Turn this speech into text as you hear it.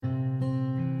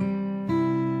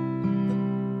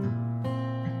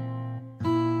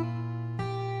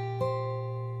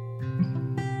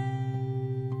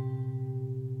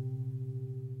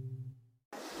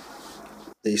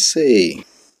They say,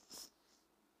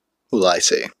 well, I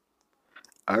say,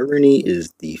 irony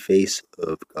is the face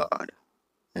of God.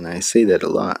 And I say that a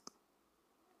lot.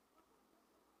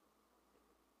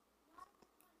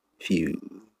 If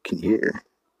you can hear.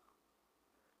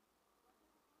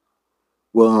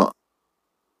 Well,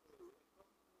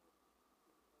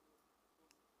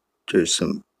 there's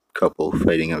some couple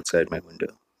fighting outside my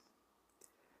window.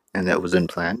 And that was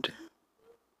unplanned.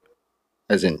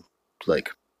 As in, like,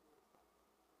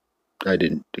 I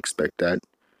didn't expect that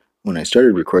when I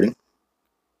started recording.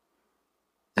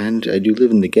 And I do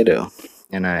live in the ghetto,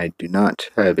 and I do not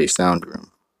have a sound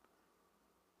room.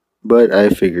 But I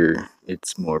figure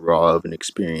it's more raw of an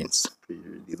experience for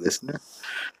the listener.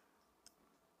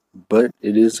 But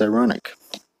it is ironic,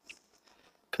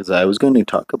 because I was going to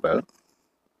talk about,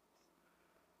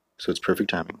 so it's perfect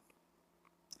timing,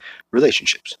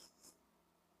 relationships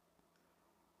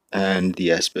and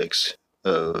the aspects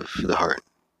of the heart.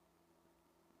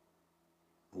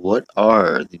 What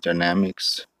are the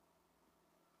dynamics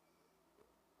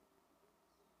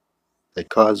that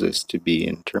cause us to be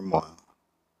in turmoil,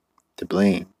 to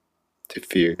blame, to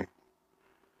fear,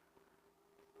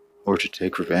 or to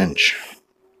take revenge?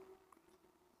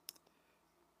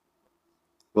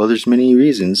 Well, there's many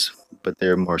reasons, but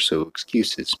there are more so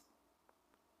excuses.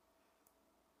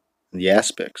 The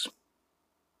aspects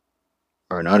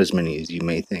are not as many as you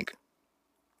may think.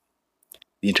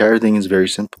 The entire thing is very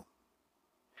simple,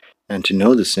 and to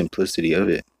know the simplicity of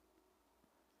it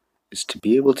is to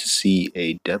be able to see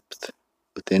a depth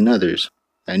within others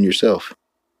and yourself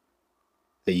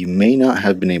that you may not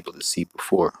have been able to see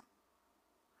before.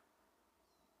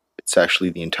 It's actually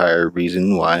the entire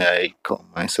reason why I call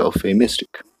myself a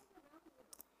mystic.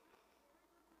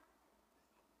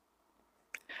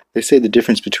 They say the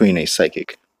difference between a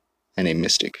psychic and a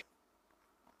mystic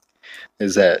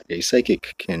is that a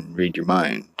psychic can read your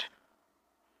mind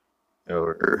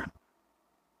or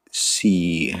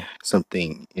see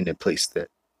something in a place that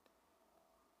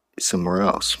is somewhere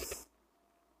else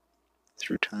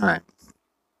through time.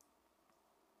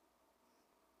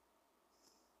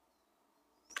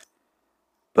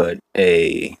 But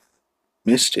a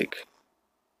mystic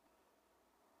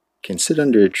can sit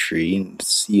under a tree and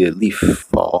see a leaf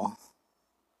fall,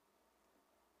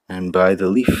 and by the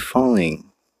leaf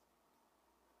falling,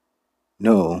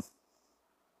 know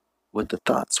what the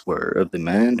thoughts were of the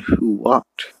man who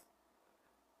walked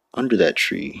under that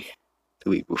tree the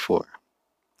week before.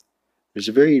 There's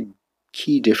a very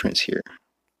key difference here.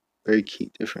 Very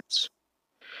key difference.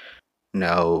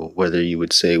 Now, whether you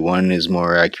would say one is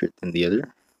more accurate than the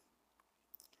other,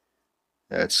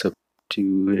 that's up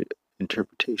to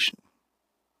interpretation,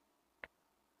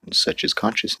 and such is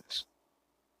consciousness.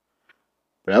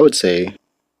 But I would say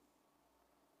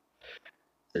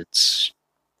it's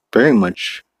very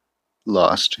much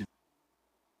lost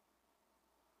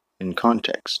in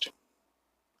context.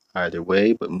 Either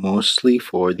way, but mostly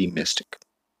for the mystic.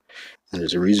 And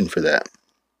there's a reason for that.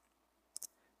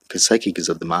 Because psychic is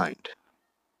of the mind.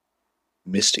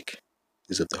 Mystic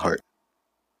is of the heart.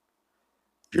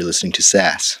 You're listening to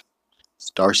SAS,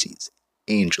 Starseeds,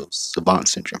 Angels, Savant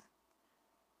Syndrome.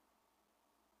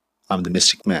 I'm the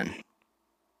Mystic Man.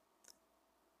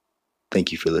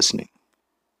 Thank you for listening.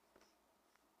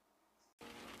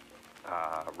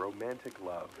 Romantic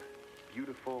love.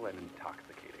 Beautiful and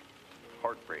intoxicating.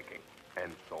 Heartbreaking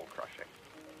and soul-crushing.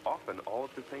 Often all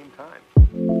at the same time.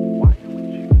 Why do we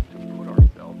choose to put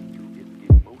ourselves through its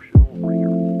emotional rigor?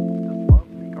 Does love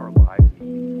make our lives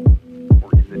meaningful?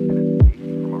 Or is it an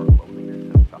escape from our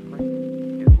loneliness and suffering?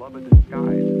 Is love a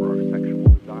disguise for our sexual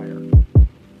desire?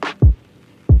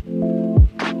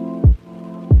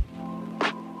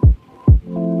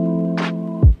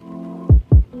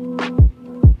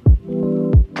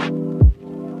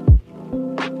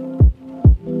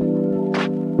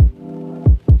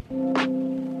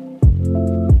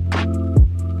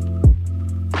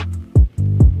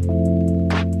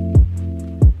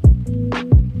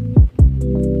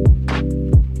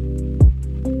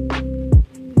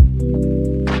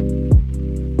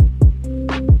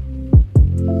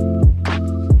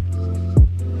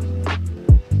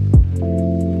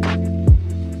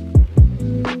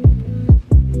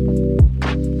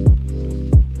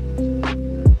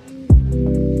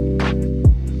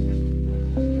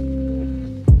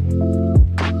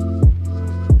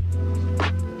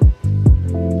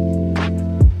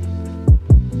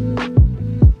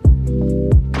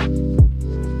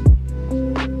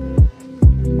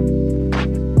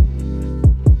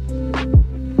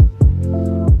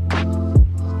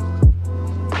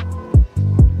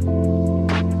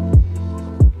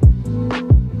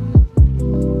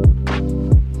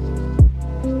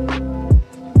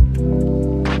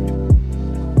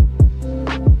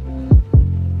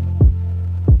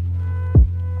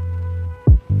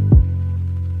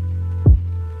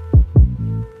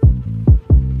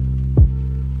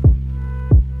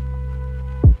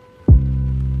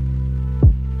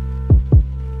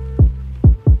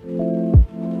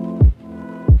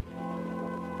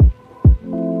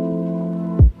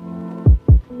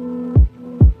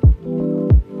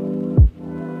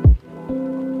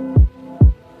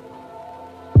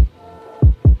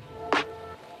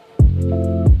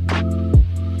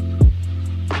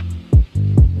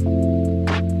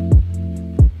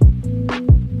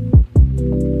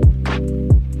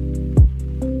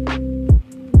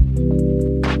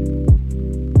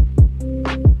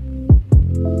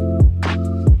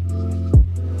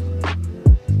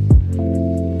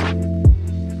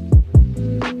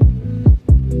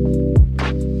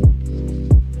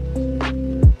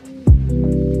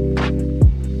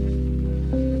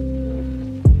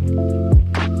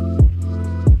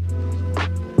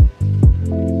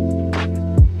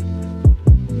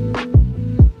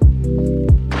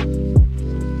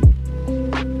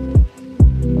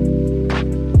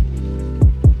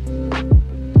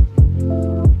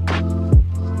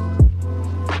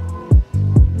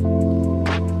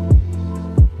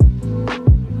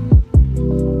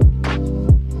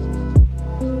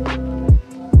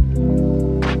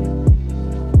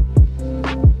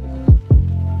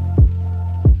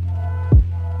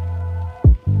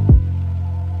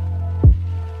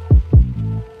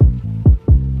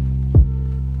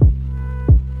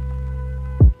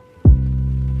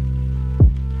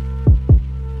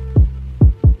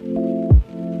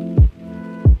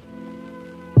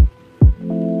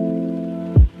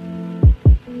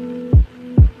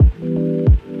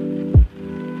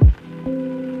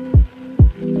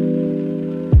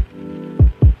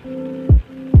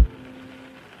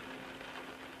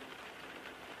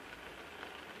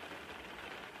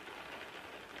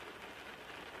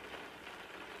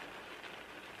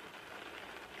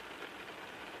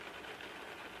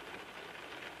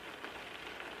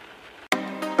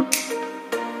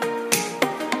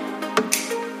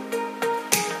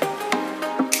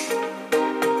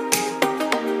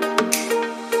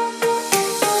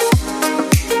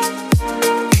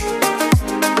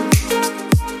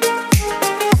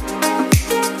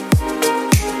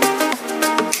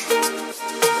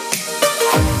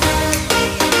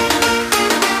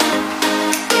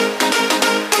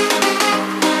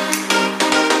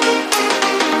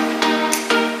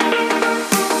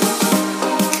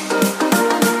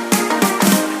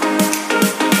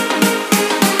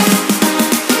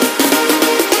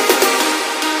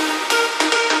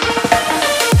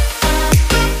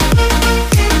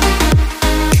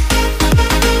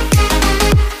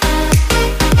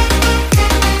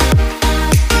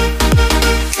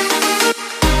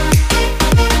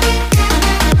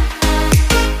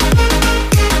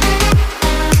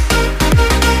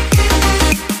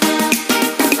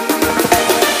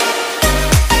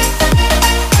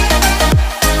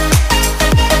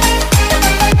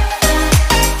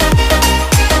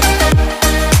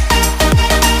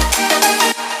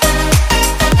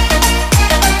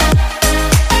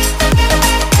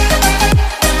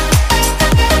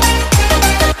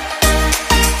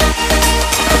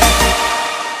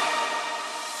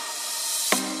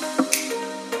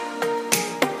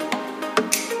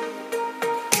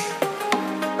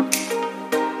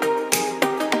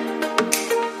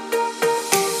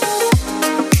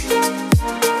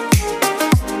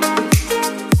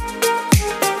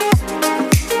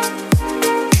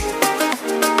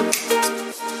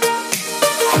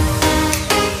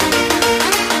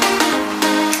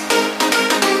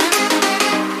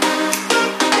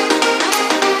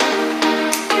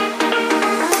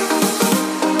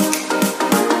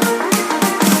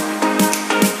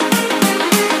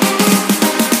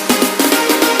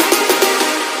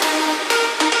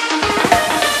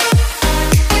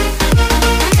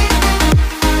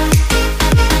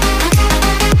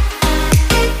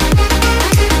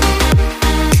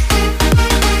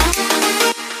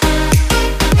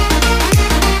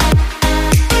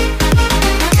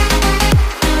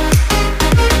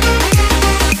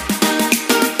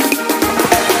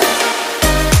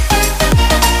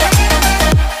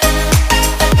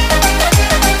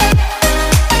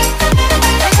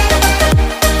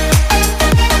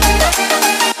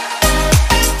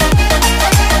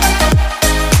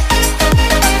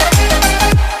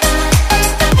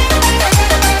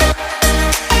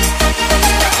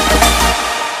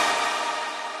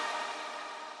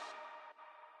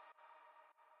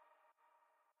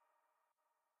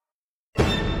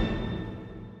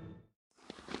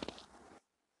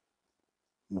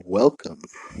 Welcome.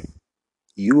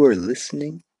 You are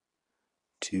listening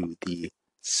to the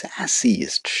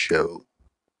sassiest show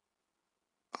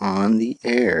on the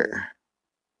air.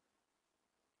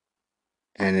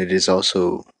 And it is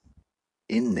also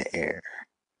in the air.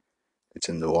 It's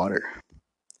in the water.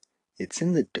 It's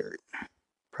in the dirt.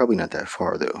 Probably not that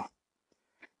far though.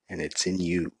 And it's in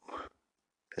you.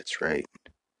 That's right.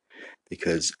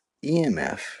 Because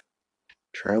EMF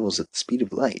travels at the speed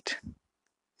of light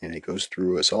and it goes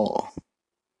through us all.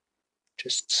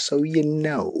 Just so you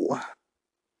know.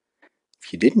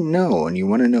 If you didn't know and you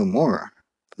want to know more,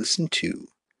 listen to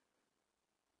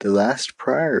the last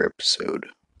prior episode.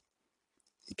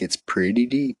 It gets pretty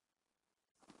deep.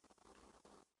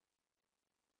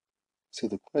 So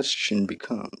the question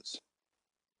becomes,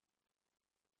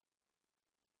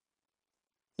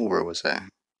 where was I?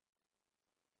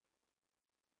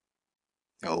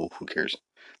 Oh, who cares?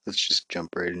 Let's just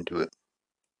jump right into it.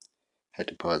 Had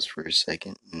to pause for a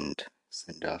second and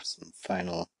send off some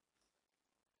final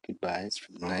goodbyes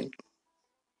for the night.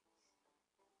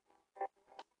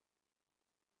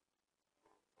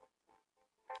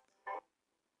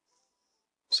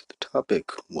 So the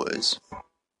topic was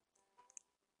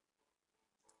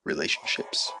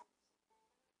relationships,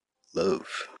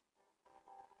 love,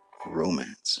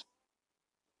 romance,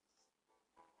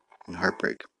 and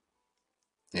heartbreak,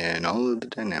 and all of the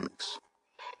dynamics.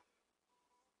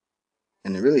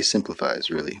 And it really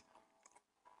simplifies, really.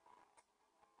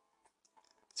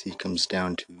 See, it comes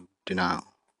down to denial.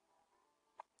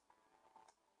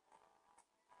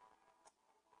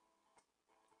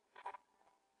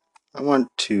 I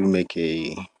want to make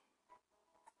a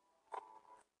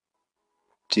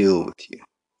deal with you,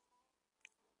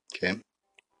 okay?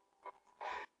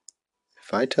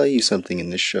 If I tell you something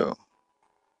in this show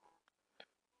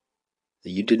that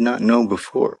you did not know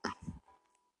before,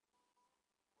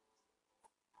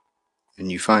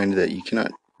 and you find that you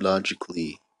cannot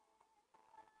logically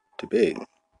debate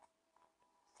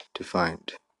to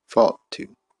find fault to,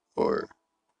 or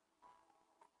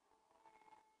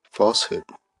falsehood,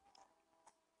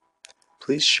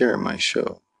 please share my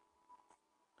show.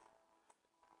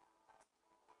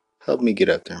 Help me get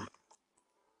out there.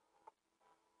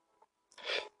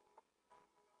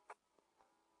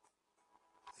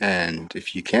 And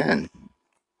if you can,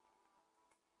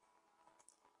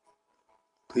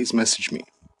 please message me.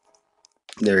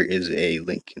 There is a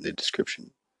link in the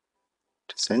description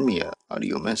to send me an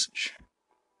audio message.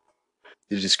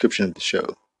 The description of the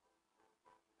show.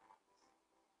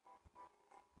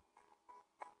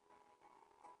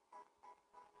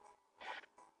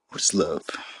 What's love?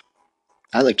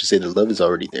 I like to say that love is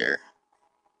already there.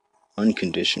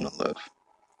 Unconditional love.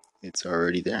 It's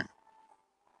already there.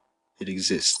 It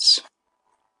exists.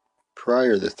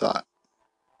 Prior the thought.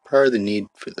 Prior the need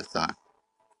for the thought.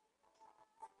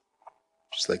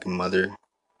 Just like a mother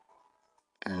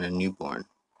and a newborn.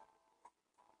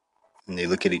 And they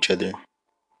look at each other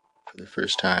for the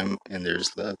first time and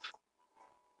there's love.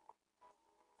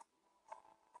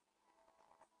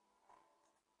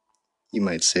 You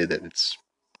might say that it's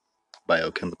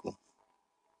biochemical.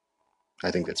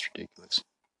 I think that's ridiculous.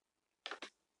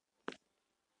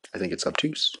 I think it's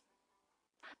obtuse.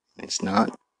 It's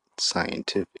not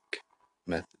scientific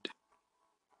method.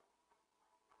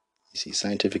 You see,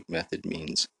 scientific method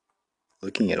means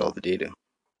looking at all the data.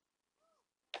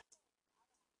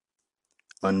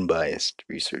 Unbiased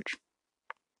research.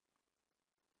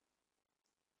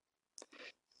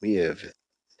 We have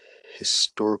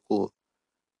historical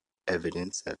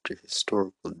evidence after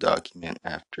historical document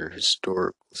after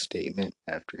historical statement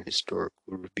after historical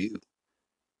review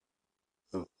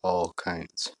of all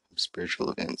kinds of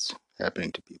spiritual events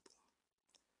happening to people.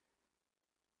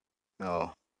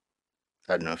 Oh,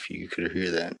 I don't know if you could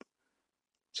hear that.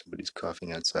 Somebody's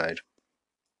coughing outside.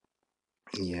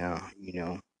 Yeah,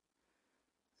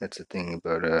 that's the thing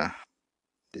about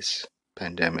this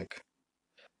pandemic.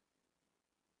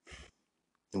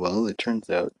 Well, it turns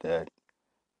out that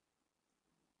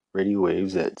radio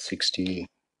waves at 60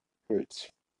 hertz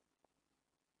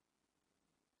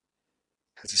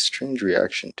has a strange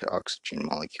reaction to oxygen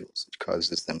molecules. It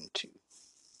causes them to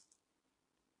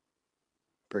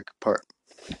break apart,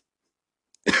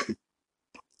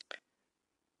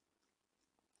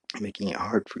 making it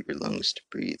hard for your lungs to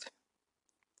breathe.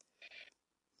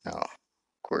 Now, of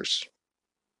course,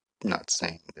 I'm not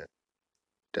saying that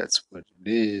that's what it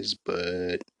is,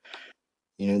 but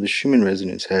the Schumann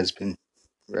resonance has been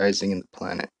rising in the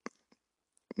planet.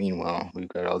 Meanwhile, we've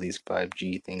got all these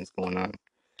 5G things going on.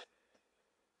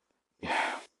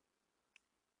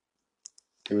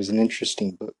 There was an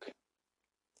interesting book,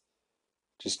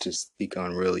 just to speak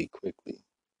on really quickly.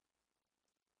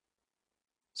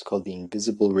 It's called The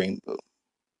Invisible Rainbow.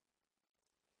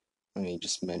 Let me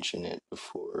just mention it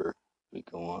before we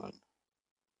go on.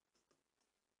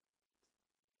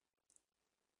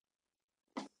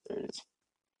 There it is.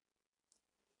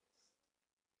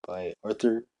 By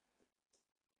Arthur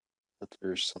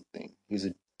something. He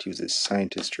was a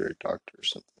scientist or a doctor or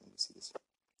something. Let's see this.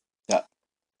 Yeah.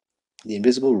 The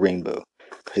Invisible Rainbow.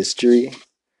 History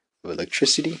of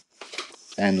Electricity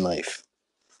and Life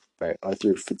by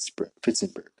Arthur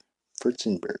Fitzenberg.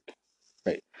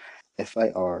 Right.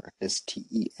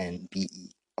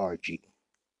 Firstenberg.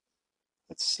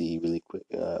 Let's see really quick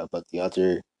about the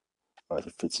author.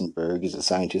 Arthur Fitzenberg is a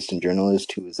scientist and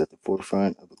journalist who is at the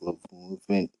forefront of a global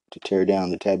movement to tear down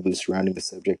the taboo surrounding the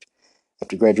subject.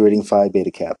 After graduating Phi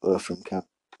Beta Kappa from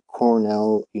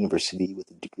Cornell University with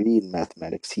a degree in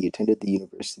mathematics, he attended the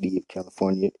University of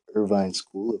California Irvine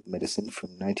School of Medicine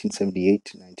from 1978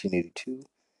 to 1982.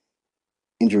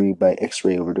 Injury by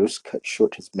X-ray overdose cut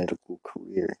short his medical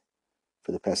career.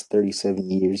 For the past 37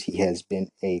 years, he has been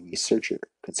a researcher,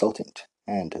 consultant,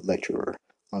 and lecturer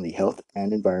on the health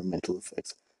and environmental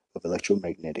effects of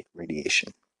electromagnetic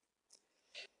radiation.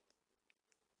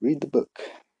 Read the book.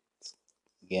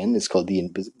 Again, it's called The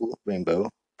Invisible Rainbow,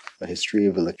 A History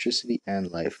of Electricity and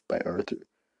Life by Arthur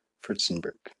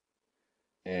Furstenberg.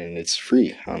 And it's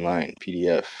free online,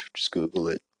 PDF. Just Google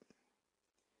it.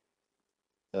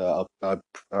 I'll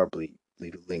probably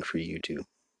leave a link for you too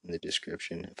in the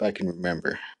description. If I can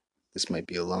remember, this might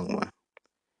be a long one.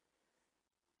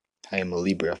 I am a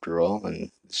Libra after all, and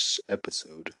this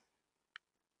episode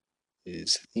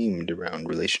is themed around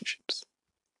relationships.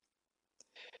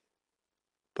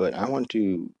 But I want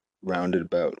to round it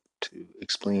about to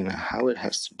explain how it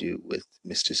has to do with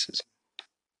mysticism.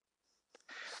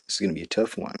 This is going to be a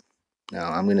tough one. Now,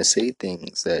 I'm going to say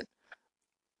things that,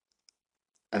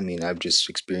 I've just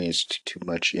experienced too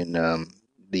much in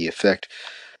the effect.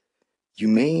 You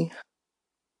may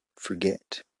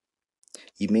forget.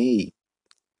 You may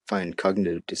find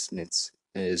cognitive dissonance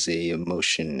as a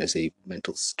emotion, as a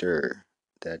mental stir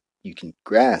that you can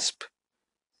grasp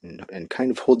and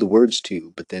kind of hold the words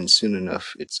to, but then soon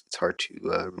enough it's hard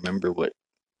to remember what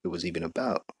it was even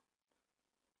about.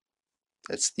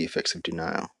 That's the effects of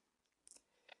denial,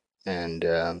 and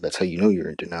that's how you know you're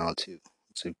in denial too.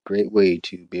 It's a great way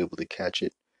to be able to catch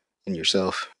it in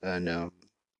yourself and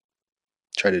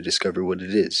try to discover what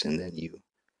it is, and then you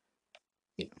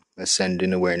ascend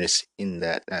in awareness in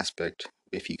that aspect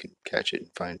if you can catch it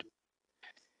and find it.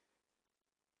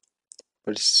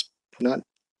 But it's not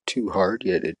too hard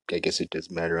yet. I guess it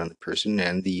does matter on the person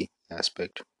and the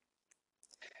aspect.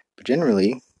 But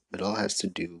generally, it all has to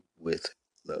do with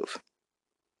love,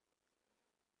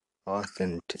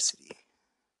 authenticity,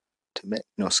 to met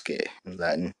nosce in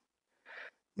Latin,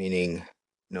 meaning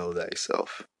know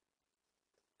thyself.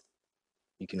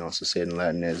 You can also say it in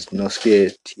Latin as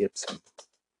nosce tiepsam,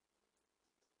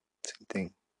 same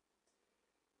thing.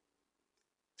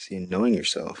 See, in knowing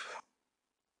yourself,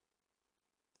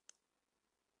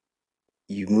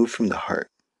 you move from the heart,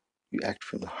 you act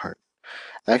from the heart.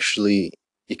 Actually,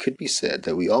 it could be said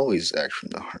that we always act from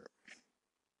the heart.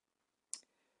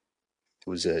 It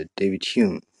was David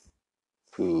Hume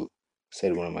who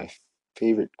said one of my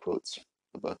favorite quotes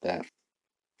about that.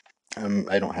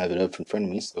 I don't have it up in front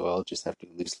of me, so I'll just have to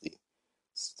loosely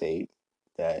state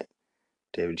that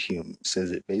David Hume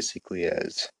says it basically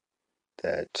as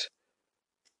that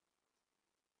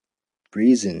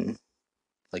reason,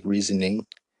 like reason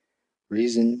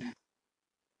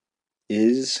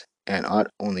is and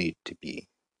ought only to be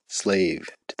slave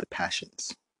to the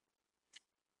passions.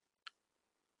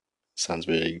 Sounds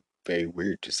very, very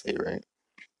weird to say, right?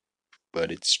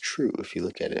 But it's true if you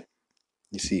look at it.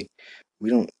 You see, we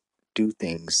don't do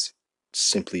things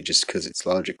simply just because it's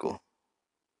logical.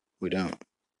 We don't.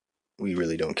 We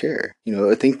really don't care.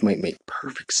 A thing might make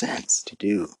perfect sense to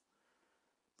do,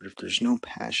 but if there's no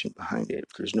passion behind it,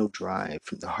 if there's no drive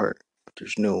from the heart, if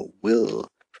there's no will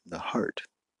from the heart,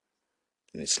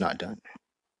 then it's not done.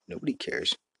 Nobody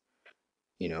cares.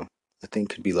 You know, a thing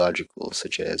could be logical,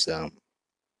 such as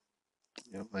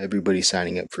everybody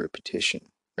signing up for a petition,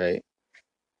 right?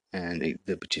 And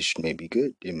the petition may be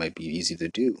good. It might be easy to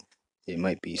do. It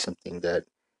might be something that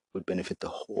would benefit the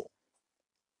whole.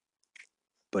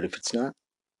 But if it's not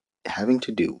having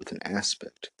to do with an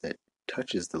aspect that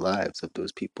touches the lives of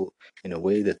those people in a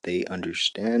way that they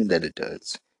understand that it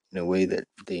does, in a way that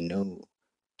they know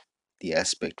the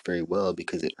aspect very well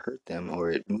because it hurt them or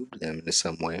it moved them in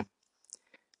some way,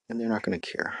 then they're not going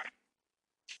to care.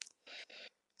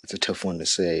 It's a tough one to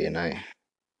say, and I'm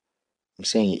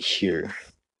saying it here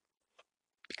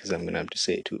because I'm going to have to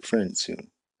say it to a friend soon.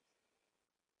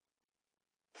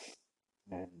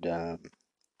 And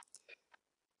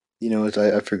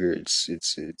I figure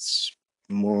it's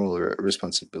moral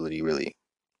responsibility really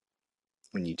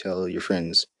when you tell your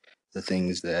friends the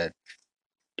things that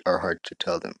are hard to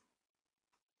tell them,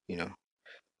 you know.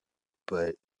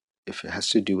 But if it has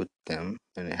to do with them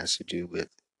and it has to do with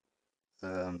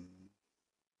um,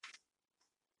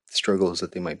 struggles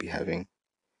that they might be having,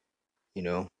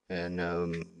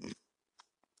 and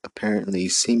apparently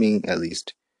seeming at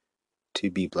least to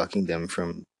be blocking them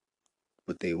from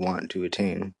what they want to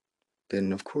attain,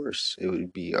 then of course it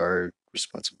would be our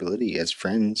responsibility as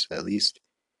friends, at least,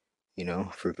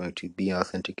 if we're going to be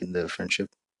authentic in the friendship,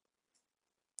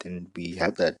 then we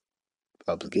have that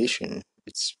obligation.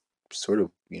 It's sort of,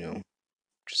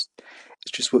 just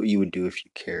it's just what you would do if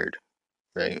you cared,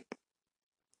 right?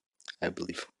 I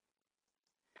believe.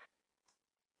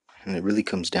 And it really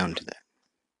comes down to that,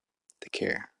 the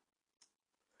care.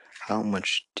 How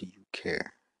much do you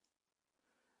care?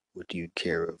 What do you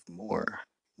care of more?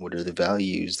 What are the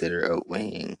values that are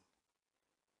outweighing?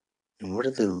 And what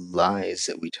are the lies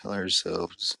that we tell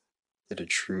ourselves that are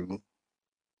true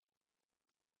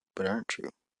but aren't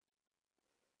true?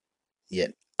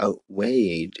 Yet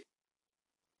outweighed,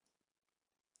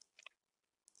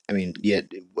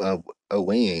 yet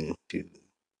outweighing to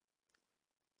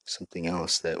something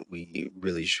else that we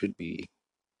really should be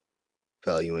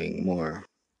valuing more.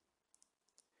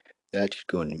 That could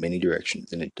go in many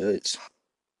directions, and it does,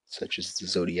 such as the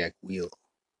zodiac wheel.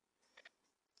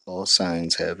 All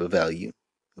signs have a value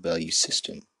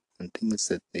system, and things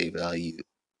that they value.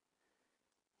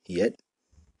 Yet,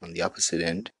 on the opposite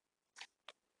end,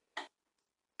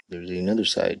 there's another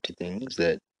side to things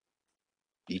that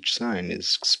each sign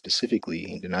is specifically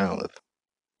in denial of.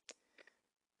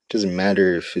 It doesn't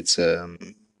matter if it's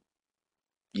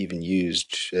even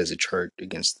used as a chart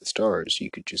against the stars.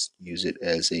 You could just use it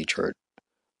as a chart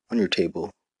on your table,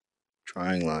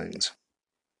 drawing lines,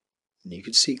 and you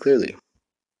could see clearly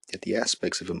that the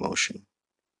aspects of emotion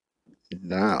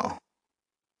now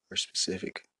are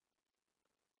specific,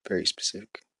 very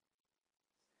specific,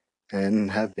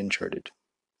 and have been charted.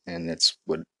 And that's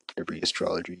what every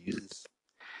astrologer uses.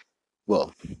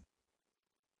 Well,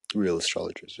 real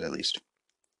astrologers, at least.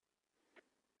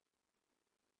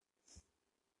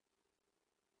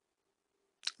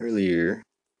 Earlier,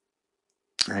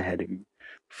 I had a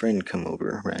friend come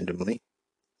over randomly.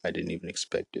 I didn't even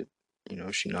expect it.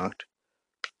 She knocked,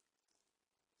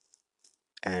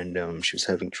 and she was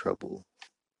having trouble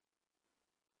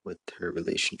with her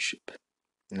relationship.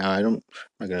 Now, I'm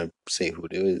not gonna say who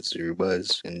it is or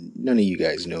was, and none of you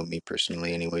guys know me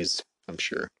personally, anyways, I'm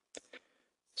sure.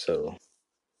 So,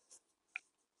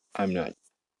 I'm not,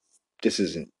 this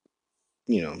isn't,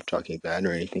 talking bad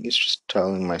or anything. It's just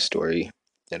telling my story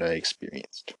that I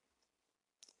experienced.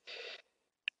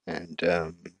 And,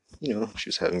 she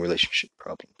was having relationship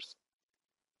problems.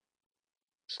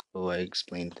 So I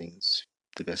explained things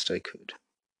the best I could.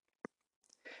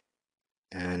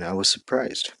 And I was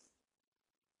surprised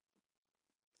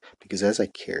because as I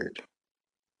cared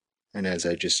and as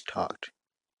I just talked,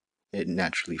 it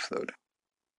naturally flowed.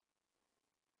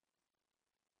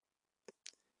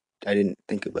 I didn't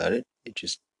think about it, it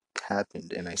just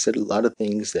happened. And I said a lot of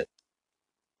things that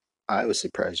I was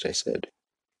surprised I said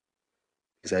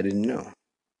because I didn't know.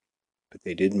 But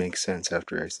they did make sense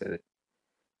after I said it.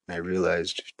 And I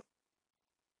realized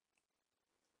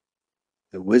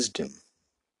that wisdom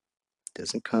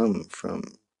doesn't come from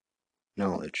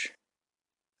knowledge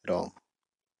at all.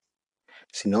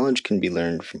 See, knowledge can be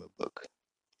learned from a book.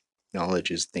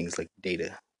 Knowledge is things like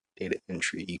data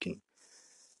entry. You can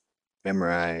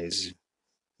memorize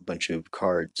a bunch of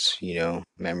cards,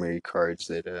 memory cards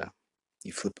that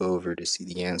you flip over to see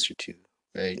the answer to,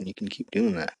 right? And you can keep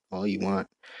doing that all you want,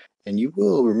 and you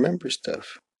will remember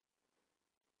stuff,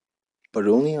 but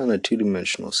only on a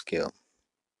two-dimensional scale.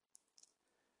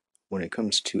 When it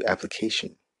comes to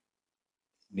application,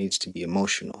 it needs to be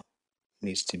emotional. It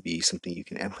needs to be something you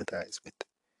can empathize with,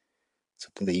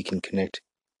 something that you can connect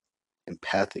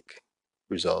empathic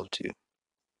resolve to.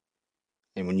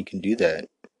 And when you can do that,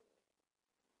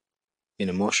 in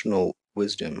emotional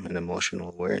wisdom and emotional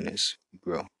awareness, you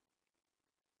grow.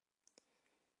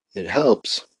 It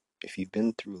helps if you've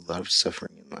been through a lot of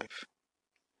suffering in life.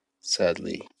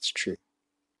 Sadly, it's true.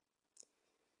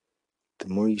 The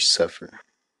more you suffer,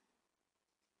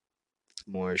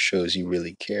 the more it shows you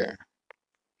really care,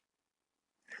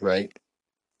 right?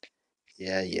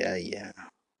 Yeah, yeah, yeah.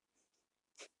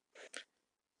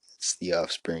 It's The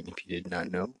Offspring, if you did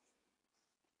not know.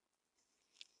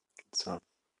 Good song.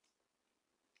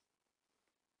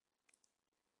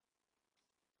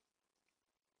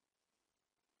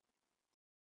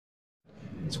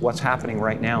 It's what's happening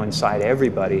right now inside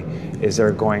everybody is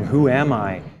they're going, who am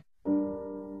I?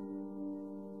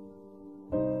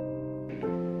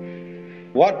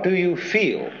 What do you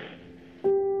feel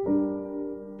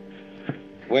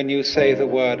when you say the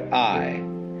word I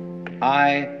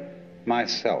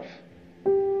myself?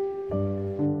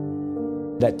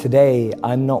 That today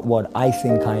I'm not what I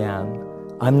think I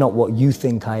am. I'm not what you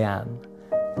think I am.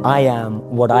 I am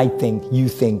what I think you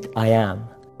think I am.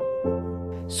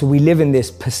 So we live in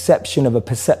this perception of a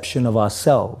perception of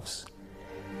ourselves.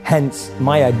 Hence,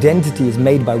 my identity is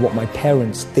made by what my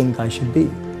parents think I should be.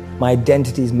 My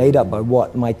identity is made up by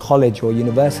what my college or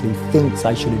university thinks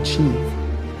I should achieve.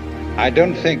 I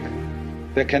don't think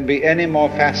there can be any more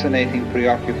fascinating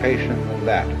preoccupation than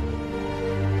that.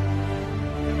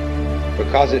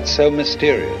 Because it's so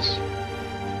mysterious.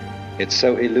 It's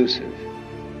so elusive.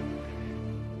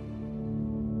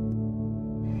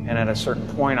 And at a certain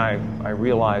point, I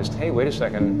realized, hey, wait a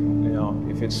second,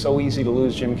 if it's so easy to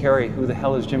lose Jim Carrey, who the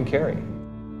hell is Jim Carrey?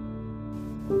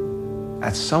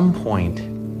 At some point,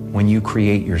 when you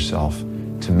create yourself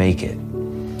to make it,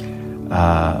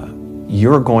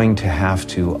 you're going to have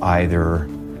to either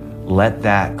let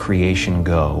that creation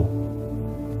go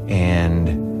and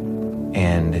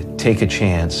take a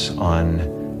chance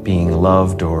on being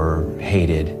loved or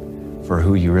hated for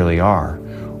who you really are,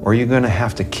 or you're going to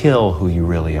have to kill who you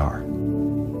really are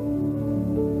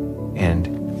and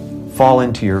fall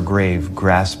into your grave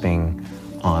grasping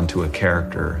onto a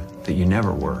character that you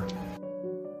never were.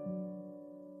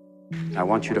 I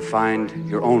want you to find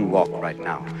your own walk right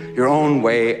now, your own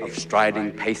way of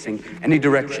striding, pacing, any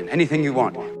direction, anything you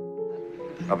want.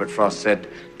 Robert Frost said,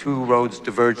 2 roads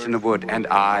diverged in a wood, and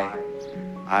I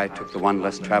took the one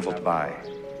less traveled by,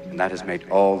 and that has made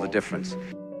all the difference.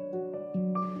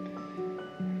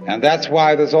 And that's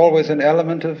why there's always an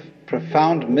element of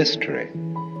profound mystery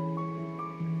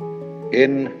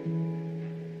in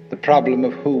the problem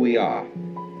of who we are.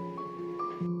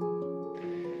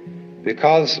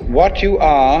 Because what you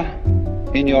are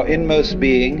in your inmost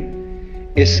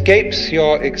being escapes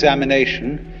your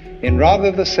examination in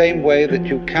rather the same way that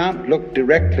you can't look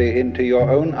directly into your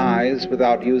own eyes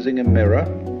without using a mirror.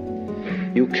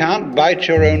 You can't bite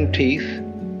your own teeth.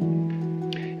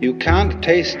 You can't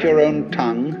taste your own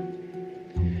tongue.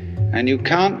 And you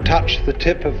can't touch the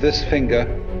tip of this finger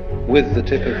with the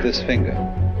tip of this finger.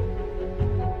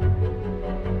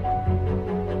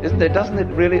 Doesn't it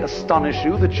really astonish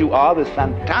you that you are this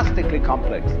fantastically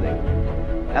complex thing,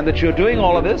 and that you're doing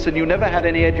all of this and you never had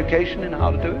any education in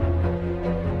how to do it?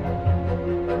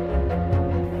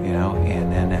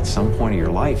 And then at some point of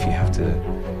your life, you have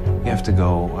to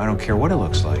go, I don't care what it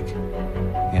looks like.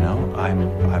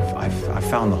 I've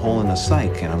found the hole in the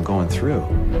psyche, and I'm going through,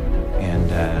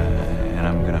 and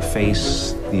I'm going to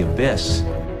face the abyss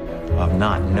of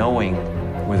not knowing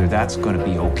whether that's going to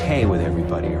be okay with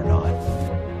everybody or not.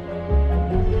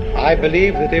 I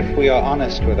believe that if we are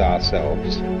honest with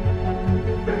ourselves,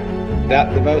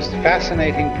 that the most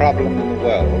fascinating problem in the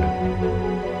world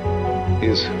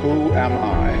is, who am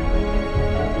I?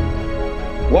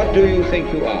 What do you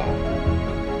think you are?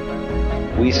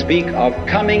 We speak of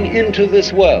coming into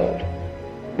this world.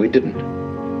 We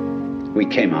didn't. We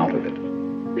came out of it.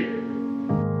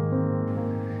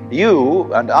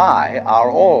 You and I are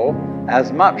all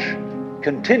as much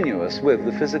continuous with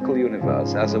the physical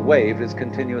universe as a wave is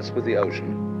continuous with the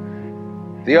ocean.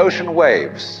 The ocean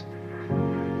waves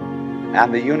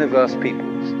and the universe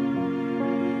peoples.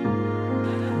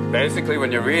 Basically,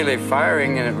 when you're really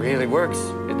firing and it really works,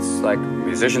 it's like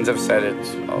musicians have said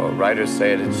it, or writers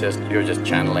say it, you're just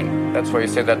channeling. That's why you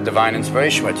say that divine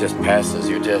inspiration, where it just passes,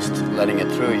 you're just letting it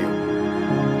through you.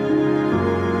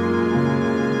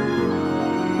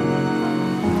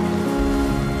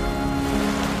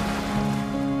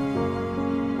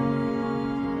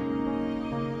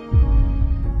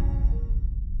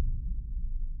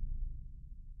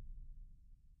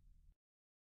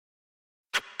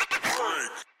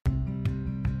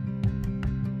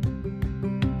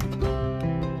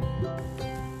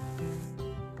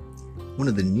 One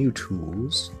of the new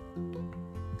tools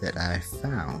that I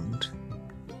found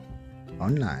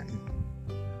online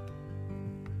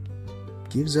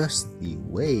gives us the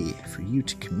way for you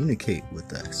to communicate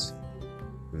with us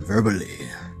verbally.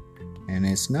 And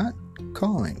it's not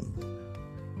calling,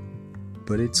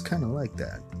 but it's kind of like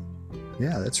that.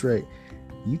 Yeah, that's right.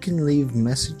 You can leave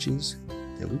messages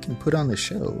that we can put on the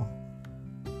show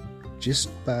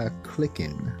just by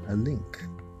clicking a link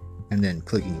and then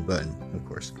clicking a button, of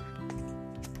course.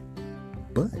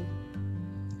 But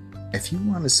if you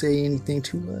want to say anything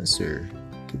to us or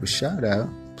give a shout out,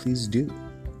 please do.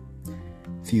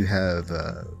 If you have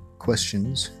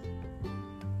questions,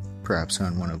 perhaps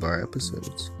on one of our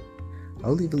episodes,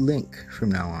 I'll leave a link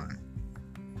from now on.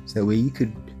 So that way you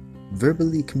could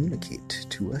verbally communicate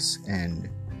to us and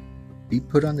be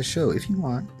put on the show if you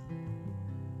want.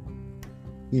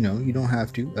 You know, you don't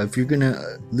have to. If you're going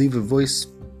to leave a voice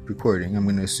recording, I'm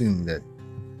going to assume that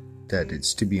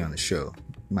it's to be on the show,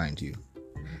 mind you.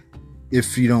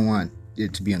 If you don't want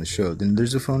it to be on the show, then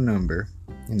there's a phone number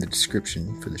in the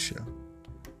description for the show.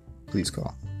 Please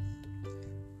call.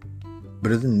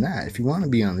 But other than that, if you want to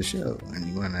be on the show and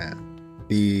you want to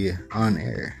be on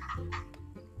air,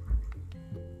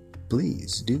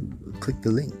 please do click the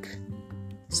link.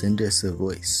 Send us a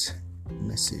voice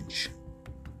message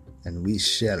and we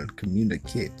shall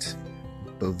communicate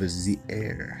over the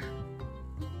air.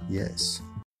 Yes.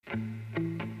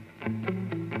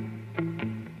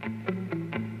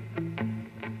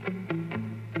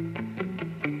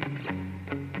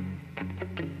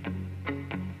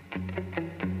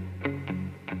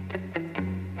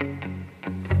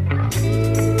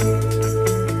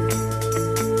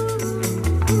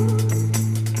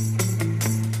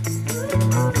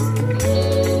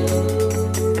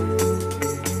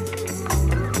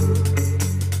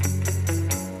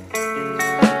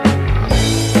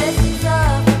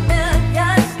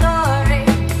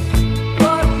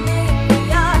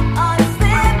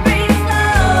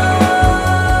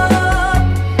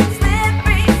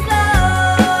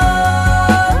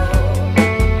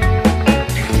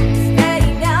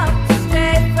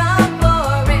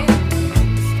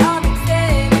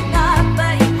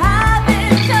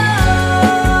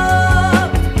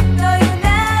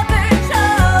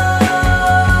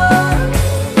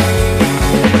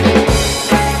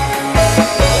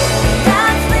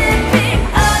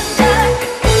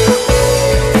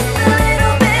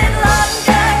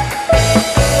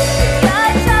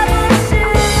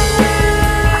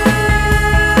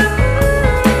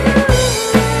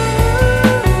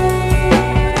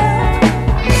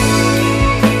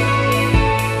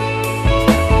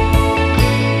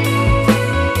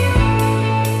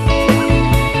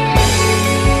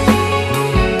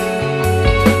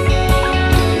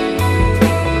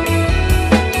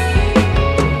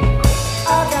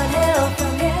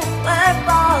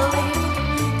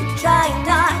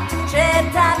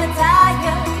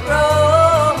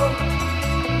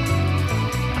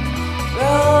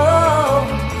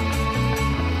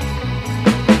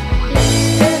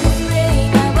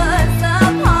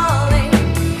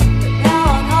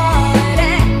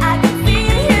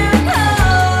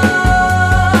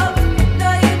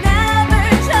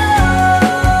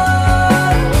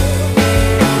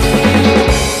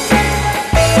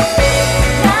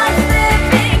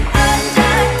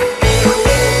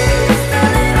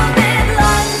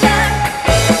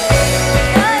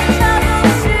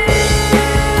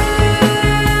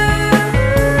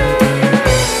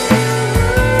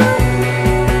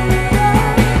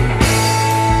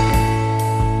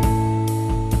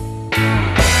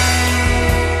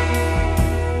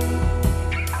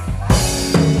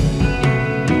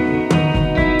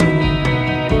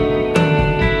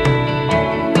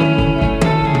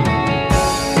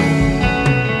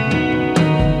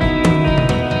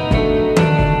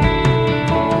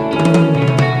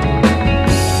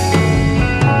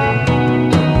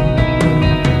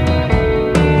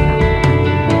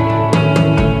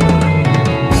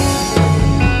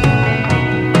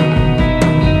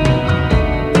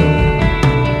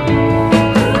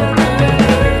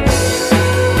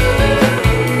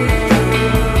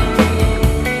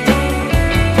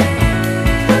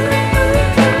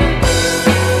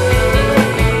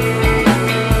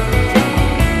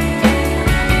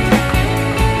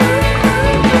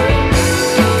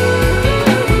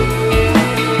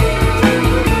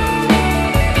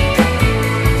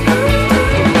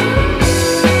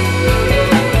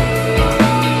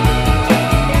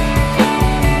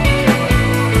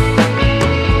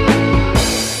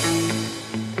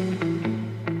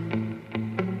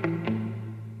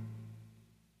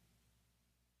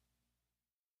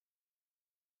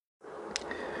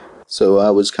 So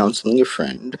I was counseling a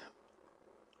friend,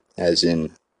 as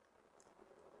in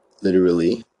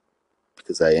literally,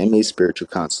 because I am a spiritual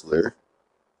counselor.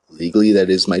 Legally, that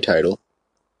is my title.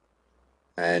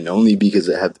 And only because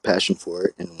I have the passion for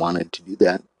it and wanted to do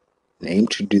that and aim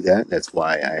to do that, that's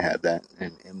why I have that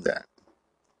and am that.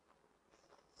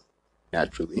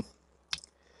 Naturally.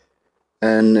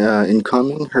 And in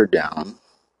calming her down,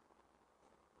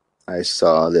 I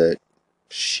saw that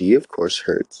she, of course,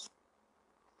 hurts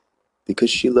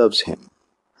because she loves him,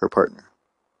 her partner.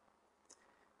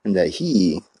 And that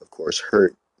he, of course,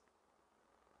 hurt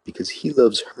because he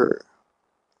loves her.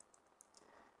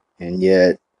 And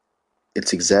yet,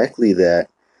 It's exactly that.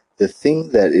 The thing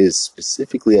that is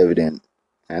specifically evident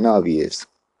and obvious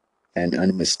and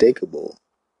unmistakable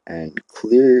and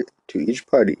clear to each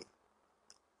party,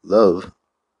 love,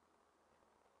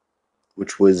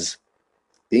 which was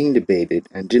being debated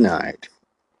and denied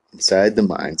inside the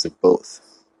minds of both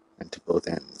and to both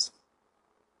ends.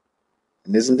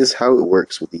 And isn't this how it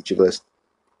works with each of us?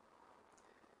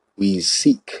 We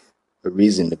seek a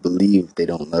reason to believe they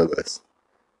don't love us.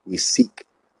 We seek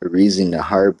a reason to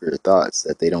harbor thoughts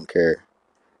that they don't care.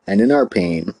 And in our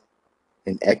pain,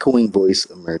 an echoing voice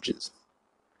emerges.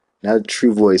 Not a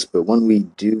true voice, but one we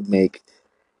do make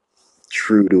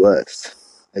true to us,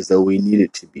 as though we need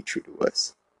it to be true to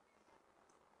us.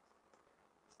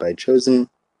 By chosen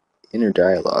inner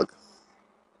dialogue.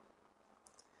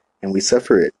 And we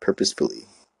suffer it purposefully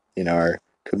in our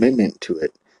commitment to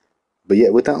it, but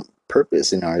yet without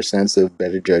purpose in our sense of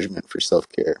better judgment for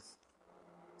self-care.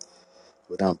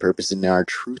 Without purpose in our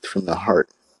truth from the heart,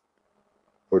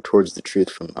 or towards the truth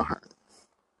from the heart.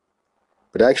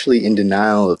 But actually in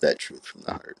denial of that truth from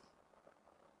the heart,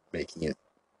 making it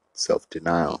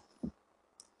self-denial.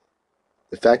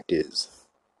 The fact is,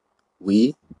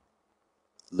 we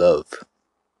love.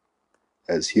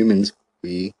 As humans,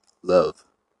 we love.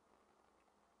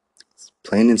 It's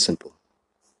plain and simple.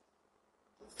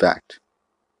 Fact.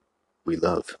 We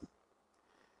love.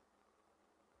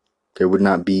 There would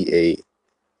not be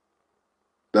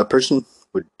a person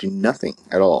would do nothing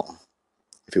at all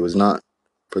if it was not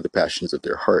for the passions of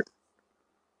their heart.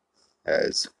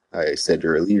 As I said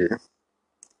earlier,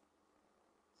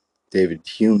 David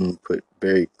Hume put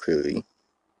very clearly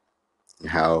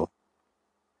how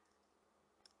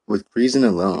with reason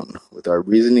alone, with our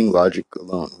reasoning logic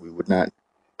alone, we would not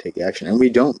take action. And we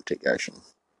don't take action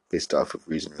based off of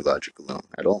reason or logic alone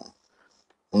at all.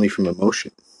 Only from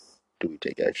emotion do we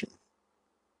take action.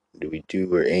 Do we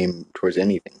do or aim towards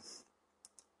anything.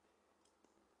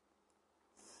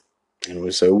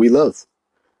 And so we love,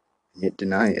 and yet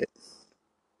deny it.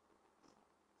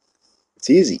 It's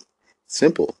easy, it's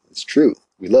simple, it's true.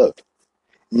 We love.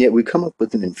 And yet we come up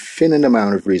with an infinite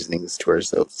amount of reasonings to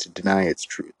ourselves to deny its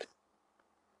truth.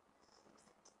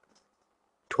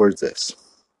 Towards us.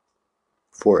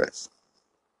 For us.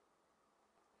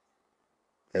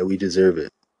 That we deserve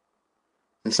it.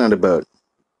 It's not about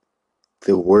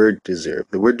the word deserve.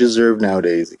 The word deserve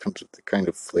nowadays, it comes with the kind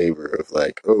of flavor of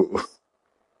like, oh,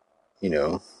 you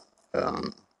know,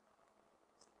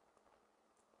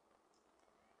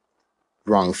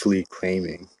 wrongfully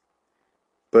claiming.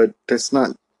 But that's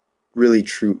not really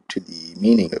true to the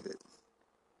meaning of it.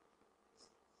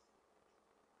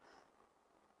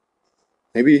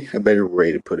 Maybe a better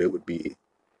way to put it would be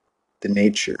the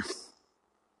nature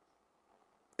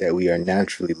that we are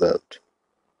naturally loved.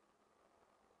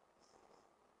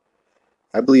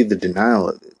 I believe the denial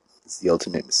of it is the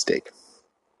ultimate mistake,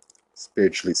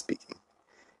 spiritually speaking.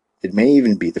 It may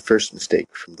even be the first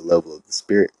mistake from the level of the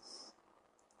spirit.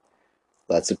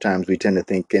 Lots of times we tend to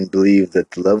think and believe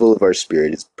that the level of our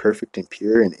spirit is perfect and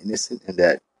pure and innocent, and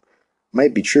that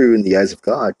might be true in the eyes of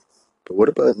God, but what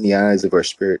about in the eyes of our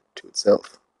spirit to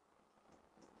itself?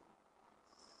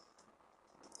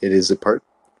 It is a part,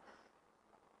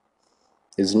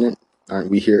 isn't it? Aren't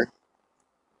we here?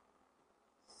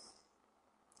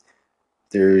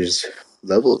 There's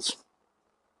levels,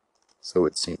 so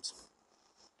it seems.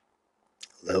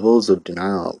 Levels of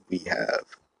denial we have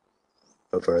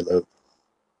of our love,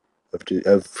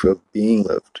 of being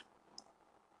loved.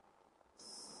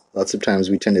 Lots of times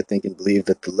we tend to think and believe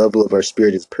that the level of our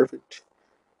spirit is perfect.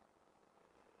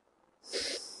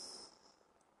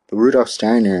 But Rudolf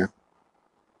Steiner,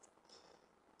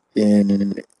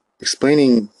 in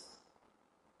explaining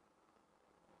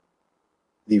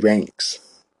the ranks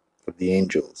of the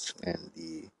angels and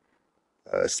the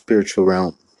spiritual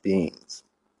realm beings,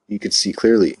 you could see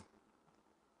clearly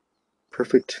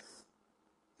perfect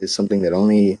is something that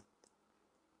only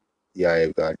the eye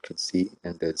of God can see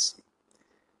and does see.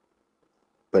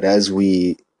 But as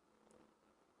we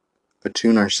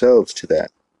attune ourselves to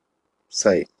that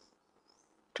sight,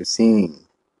 to seeing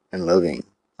and loving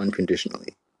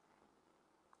unconditionally,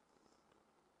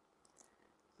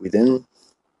 we then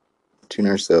attune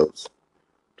ourselves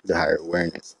to the higher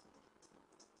awareness.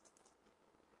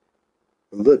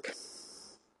 But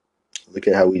look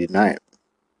at how we deny it.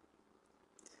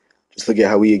 Just look at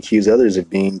how we accuse others of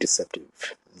being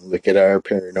deceptive. Look at our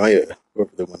paranoia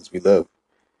over the ones we love.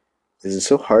 Is it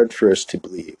so hard for us to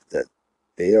believe that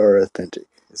they are authentic?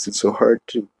 Is it so hard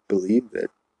to believe that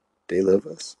they love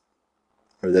us?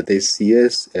 Or that they see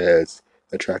us as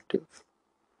attractive?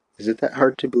 Is it that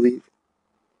hard to believe?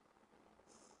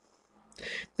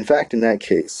 In fact, in that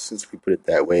case, since we put it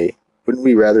that way, wouldn't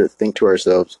we rather think to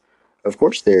ourselves, of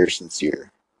course they are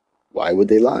sincere. Why would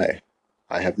they lie?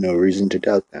 I have no reason to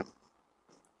doubt them.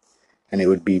 And it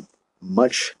would be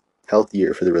much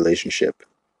healthier for the relationship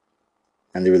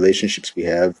and the relationships we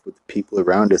have with the people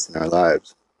around us in our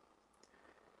lives.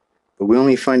 But we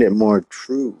only find it more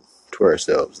true to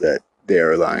ourselves that they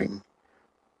are lying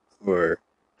or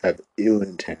have ill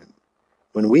intent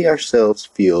when we ourselves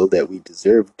feel that we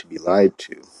deserve to be lied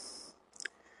to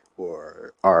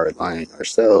or are lying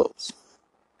ourselves,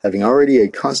 having already a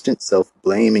constant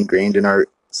self-blame ingrained in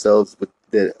ourselves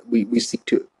that we seek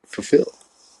to fulfill.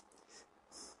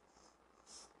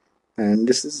 And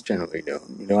this is generally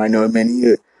known. I know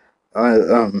many,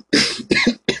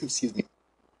 excuse me,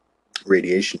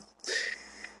 radiation.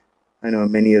 I know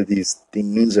many of these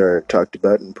themes are talked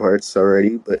about in parts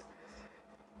already, but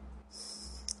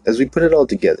as we put it all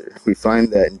together, we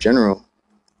find that in general,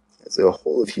 as a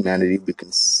whole of humanity, we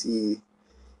can see.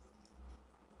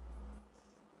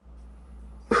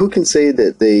 Who can say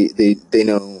that they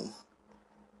know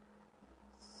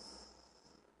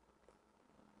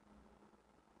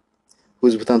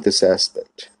who's without this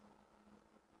aspect,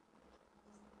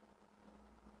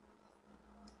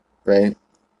 right?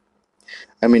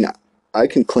 I mean, I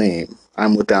can claim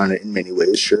I'm without it in many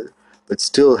ways, sure, but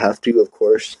still have to, of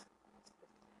course,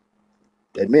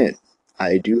 admit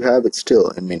I do have it still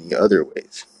in many other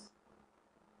ways,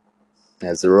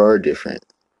 as there are different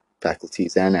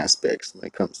faculties and aspects when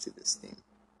it comes to this theme.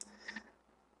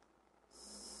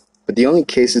 But the only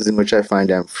cases in which I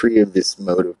find I'm free of this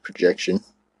mode of projection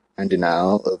and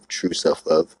denial of true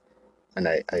self-love, and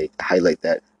I highlight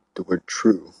that, the word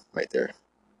true right there,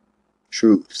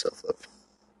 true self-love,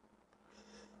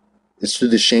 is through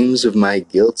the shames of my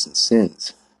guilt and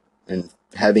sins, and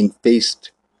having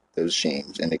faced those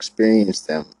shames and experienced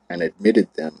them and admitted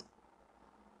them.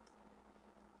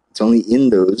 It's only in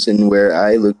those and where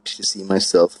I looked to see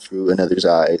myself through another's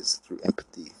eyes, through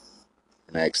empathy,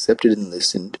 and I accepted and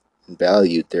listened and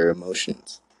valued their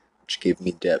emotions, which gave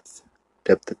me depth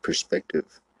of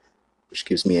perspective, which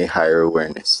gives me a higher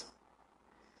awareness.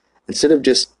 Instead of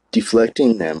just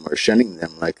deflecting them or shunning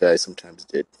them like I sometimes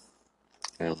did,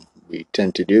 and we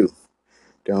tend to do,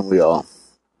 don't we all?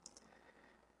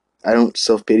 I don't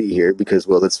self-pity here because,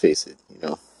 well, let's face it,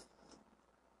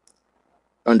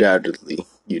 undoubtedly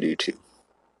you do too.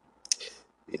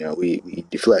 We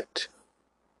deflect.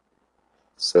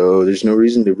 So there's no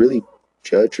reason to really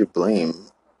judge or blame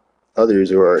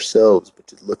others or ourselves, but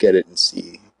to look at it and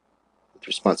see with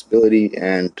responsibility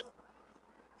and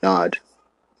nod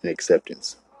and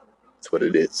acceptance. That's what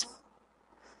it is.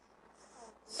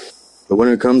 But when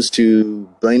it comes to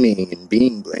blaming and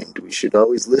being blamed, we should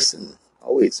always listen.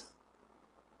 Always.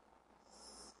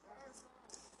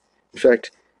 In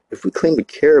fact, if we claim to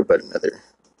care about another,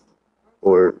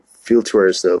 or feel to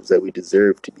ourselves that we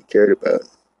deserve to be cared about,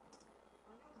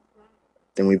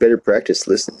 then we better practice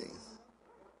listening,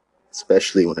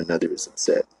 especially when another is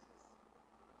upset.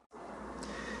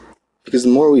 Because the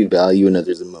more we value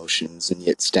another's emotions and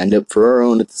yet stand up for our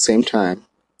own at the same time,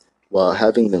 while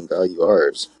having them value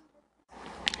ours,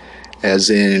 as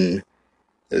in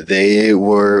they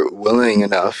were willing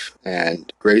enough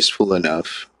and graceful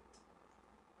enough,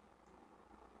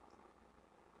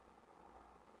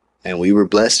 and we were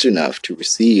blessed enough to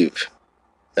receive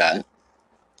that,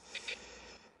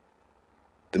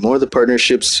 the more the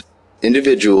partnership's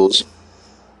individuals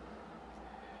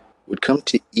would come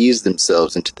to ease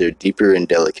themselves into their deeper and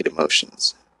delicate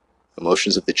emotions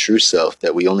of the true self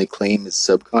that we only claim as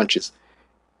subconscious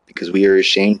because we are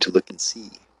ashamed to look and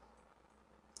see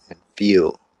and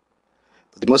feel.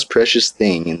 But the most precious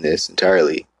thing in this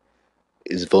entirely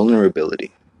is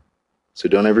vulnerability. So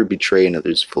don't ever betray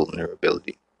another's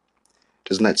vulnerability.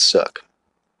 Doesn't that suck?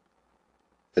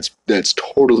 That's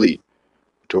totally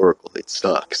rhetorical. It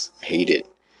sucks. I hate it.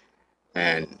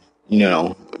 And you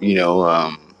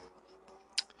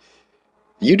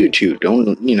do too.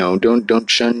 Don't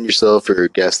shun yourself or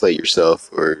gaslight yourself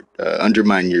or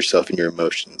undermine yourself and your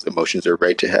emotions. Emotions are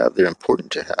right to have. They're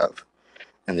important to have,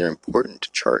 and they're important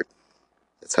to chart.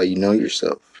 That's how you know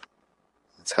yourself.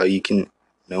 That's how you can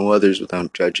know others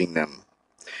without judging them.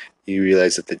 You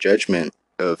realize that the judgment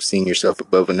of seeing yourself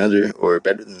above another or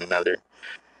better than another,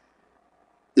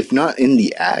 if not in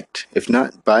the act, if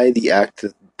not by the act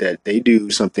that they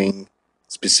do something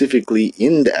specifically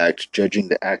in the act, judging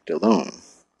the act alone,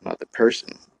 not the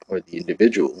person or the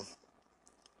individual,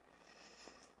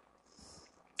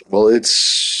 well,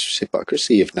 it's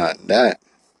hypocrisy if not that.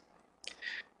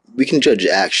 We can judge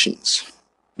actions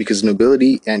because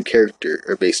nobility and character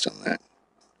are based on that,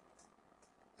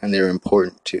 and they're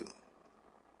important too.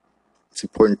 it's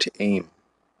important to aim.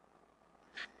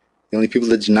 The only people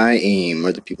that deny aim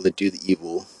are the people that do the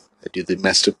evil, that do the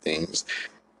messed up things,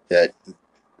 that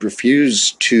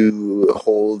refuse to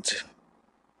hold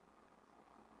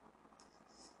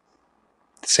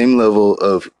the same level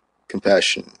of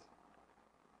compassion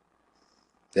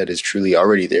that is truly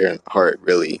already there in the heart,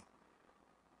 really,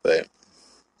 but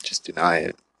just deny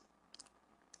it.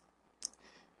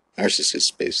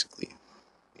 Narcissists, basically,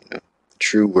 the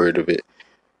true word of it.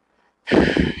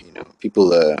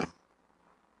 People,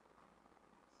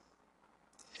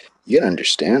 you gotta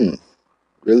understand,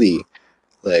 really,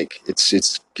 like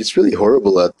it's really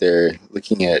horrible out there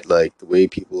looking at like the way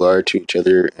people are to each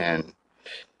other, and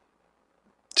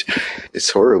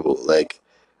it's horrible. Like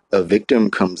a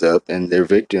victim comes up and they're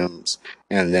victims,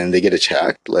 and then they get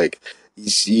attacked. Like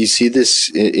you see this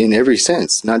in every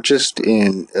sense, not just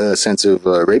in a sense of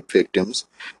rape victims,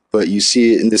 but you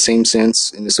see it in the same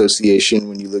sense in association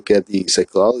when you look at the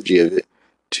psychology of it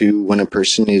to when a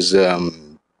person is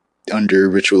under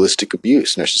ritualistic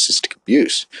abuse, narcissistic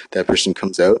abuse. That person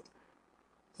comes out,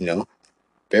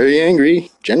 very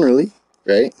angry, generally,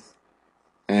 right?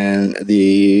 And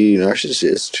the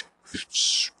narcissist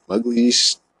smugly,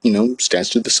 stands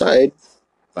to the side,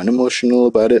 unemotional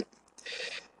about it,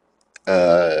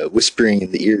 whispering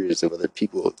in the ears of other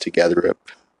people to gather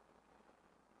up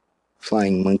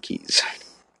flying monkeys.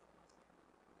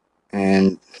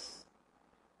 And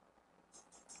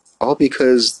all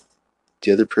because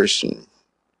the other person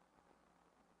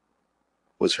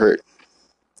was hurt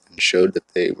and showed that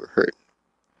they were hurt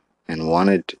and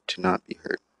wanted to not be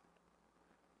hurt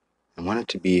and wanted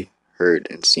to be heard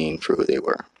and seen for who they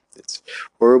were. It's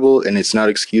horrible, and it's not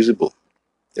excusable.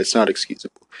 It's not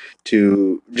excusable.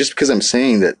 To just because I'm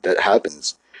saying that that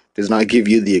happens does not give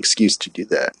you the excuse to do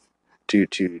that. To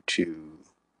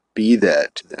be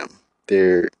that to them.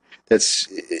 It's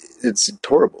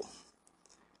horrible.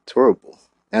 It's horrible.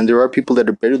 And there are people that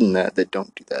are better than that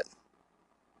don't do that.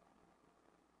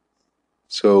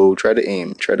 So try to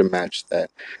aim, try to match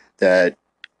that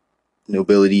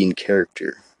nobility and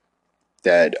character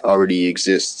that already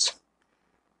exists.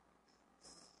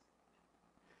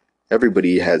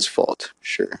 Everybody has fault,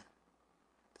 sure.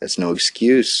 That's no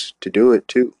excuse to do it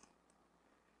too.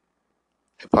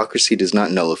 Hypocrisy does not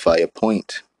nullify a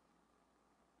point.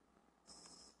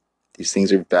 These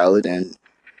things are valid, and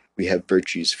we have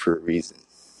virtues for a reason.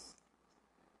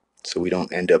 So we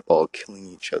don't end up all killing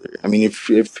each other. I mean,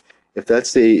 if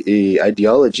that's a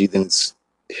ideology, then it's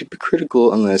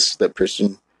hypocritical unless that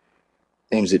person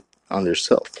aims it on their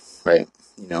self, right?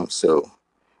 So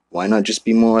why not just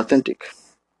be more authentic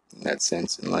in that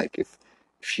sense? And like,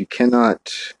 if you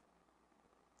cannot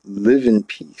live in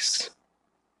peace,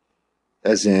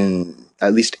 as in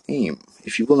at least aim,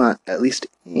 if you will not at least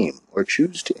aim or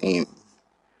choose to aim,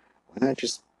 why not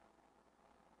just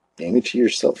aim it to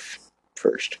yourself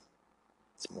first?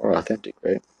 It's more authentic,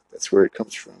 right? That's where it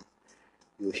comes from.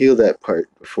 You'll heal that part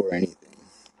before anything.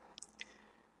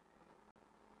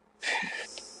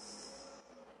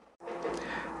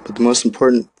 But the most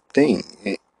important thing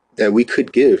that we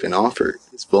could give and offer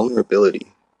is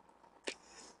vulnerability.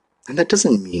 And that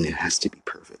doesn't mean it has to be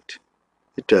perfect.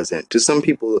 It doesn't. To some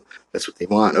people, that's what they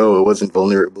want. Oh, it wasn't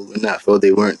vulnerable enough. Oh,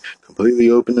 they weren't completely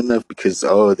open enough because,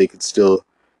 they could still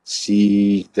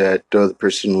see that the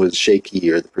person was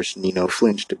shaky, or the person,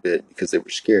 flinched a bit because they were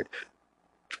scared.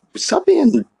 Stop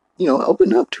being,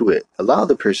 open up to it. Allow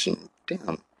the person.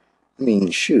 Damn. I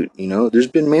mean, shoot, there's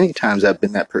been many times I've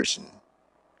been that person.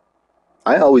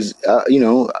 I always,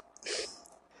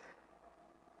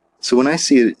 so when I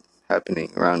see it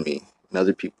happening around me and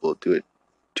other people do it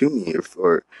to me,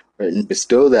 or and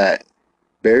bestow that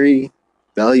very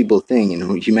valuable thing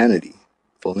in humanity,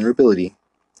 vulnerability,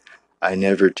 I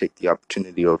never take the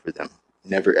opportunity over them.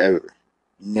 Never, ever.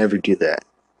 Never do that.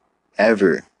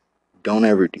 Ever. Don't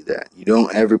ever do that. You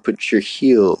don't ever put your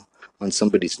heel on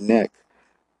somebody's neck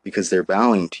because they're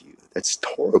bowing to you. That's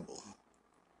horrible.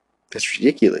 That's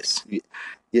ridiculous.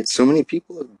 Yet so many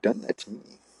people have done that to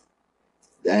me.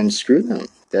 And screw them.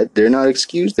 That they're not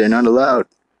excused. They're not allowed.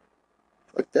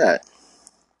 Fuck that.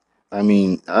 I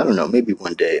mean, I don't know. Maybe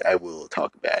one day I will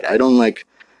talk bad. I don't like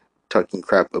talking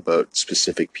crap about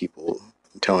specific people,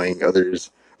 telling others,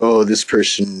 oh, this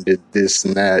person did this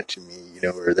and that to me,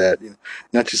 or that.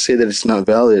 Not to say that it's not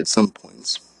valid at some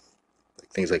points. Like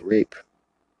things like rape.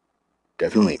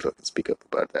 Definitely fucking speak up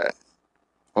about that.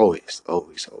 Always,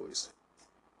 always, always,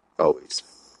 always.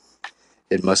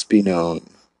 It must be known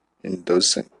in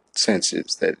those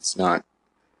senses that it's not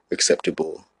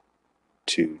acceptable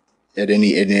to in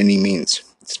any means.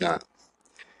 It's not.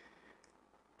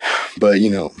 But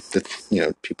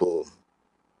people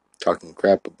talking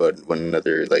crap about one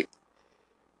another, like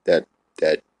that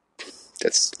that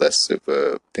that's less of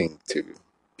a thing to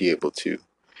be able to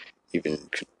even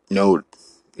know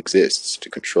exists, to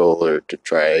control or to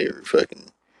try or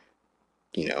fucking,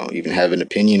 even have an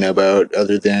opinion about,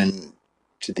 other than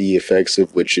to the effects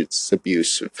of which it's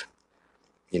abusive,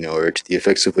 or to the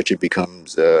effects of which it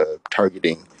becomes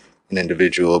targeting an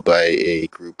individual by a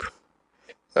group,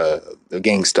 a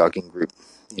gang stalking group.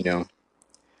 You know,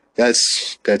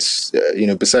 that's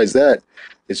besides that,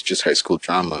 it's just high school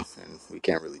drama, and we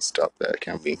can't really stop that,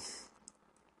 can we?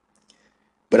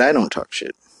 But I don't talk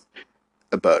shit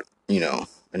about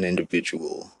an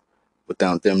individual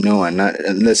without them knowing, not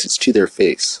unless it's to their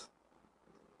face.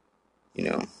 You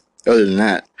know, other than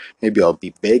that, maybe I'll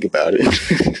be vague about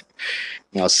it.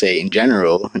 And I'll say in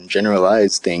general and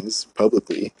generalize things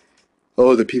publicly.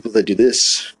 Oh, the people that do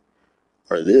this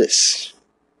are this.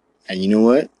 And you know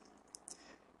what?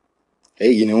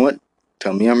 Hey, you know what?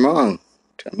 Tell me I'm wrong.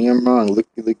 Tell me I'm wrong. Look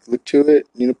to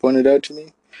it. Point it out to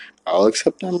me. I'll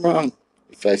accept I'm wrong.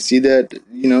 If I see that,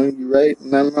 you're right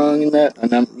and I'm wrong in that,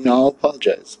 and I'll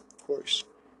apologize, of course.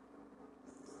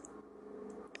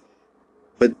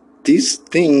 But these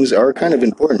things are kind of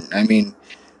important. I mean,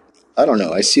 I don't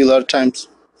know. I see a lot of times,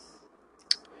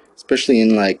 especially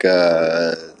in like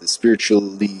the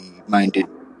spiritually minded,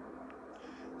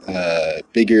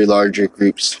 bigger, larger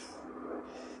groups.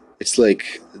 It's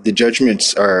like the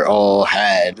judgments are all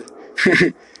had,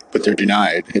 but they're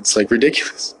denied. It's like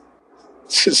ridiculous.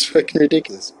 It's just fucking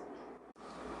ridiculous.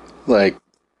 Like,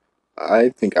 I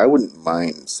think I wouldn't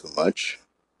mind so much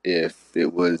if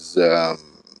it was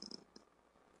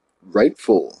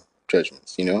rightful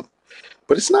judgments,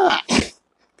 But it's not.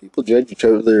 People judge each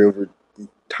other over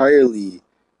entirely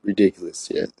ridiculous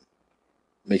shit.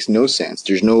 Makes no sense.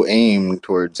 There's no aim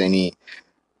towards any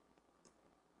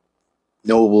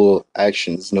noble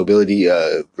actions, nobility,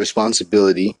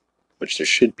 responsibility, which there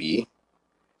should be,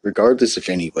 regardless if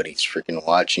anybody's freaking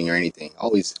watching or anything.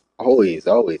 Always, always,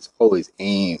 always, always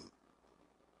aim.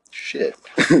 Shit.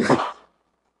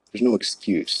 There's no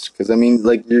excuse, because I mean,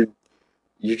 like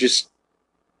you're just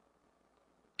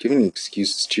giving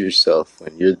excuses to yourself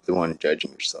when you're the one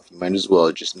judging yourself. You might as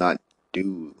well just not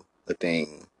do the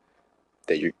thing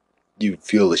that you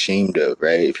feel ashamed of,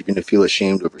 right? If you're gonna feel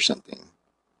ashamed over something,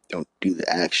 don't do the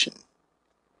action.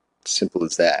 Simple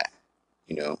as that,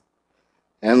 you know.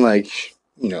 And like,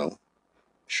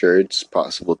 sure, it's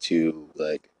possible to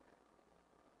like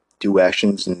do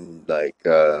actions and like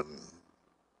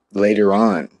later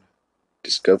on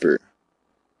discover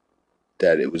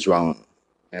that it was wrong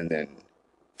and then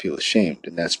feel ashamed,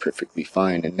 and that's perfectly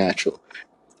fine and natural.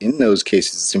 In those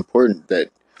cases, it's important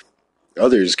that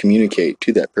others communicate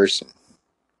to that person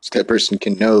so that person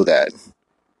can know that.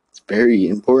 It's very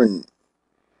important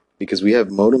because we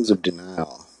have motives of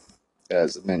denial,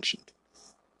 as I mentioned,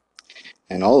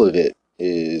 and all of it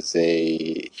is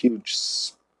a huge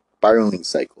spiraling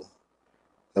cycle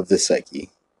of the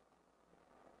psyche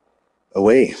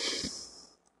away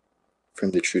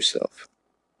from the true self.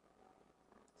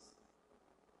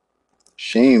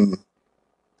 Shame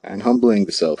and humbling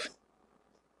the self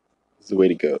is the way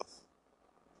to go.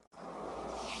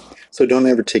 So don't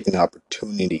ever take an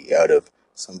opportunity out of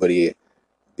somebody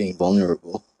being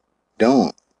vulnerable.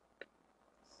 Don't.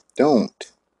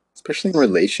 Don't. Especially in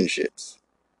relationships.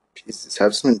 Jesus,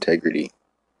 have some integrity.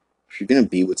 If you're going to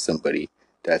be with somebody,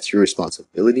 that's your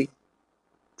responsibility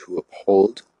to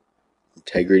uphold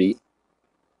integrity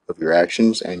of your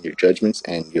actions and your judgments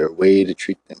and your way to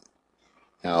treat them.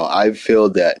 Now, I've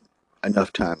failed that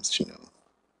enough times to know.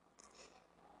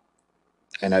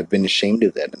 And I've been ashamed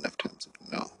of that enough times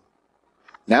to know.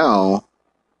 Now,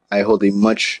 I hold a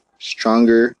much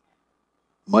stronger,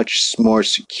 much more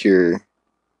secure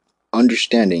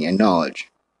understanding and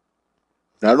knowledge.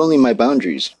 Not only my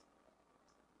boundaries,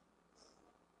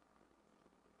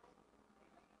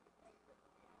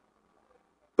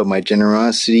 but my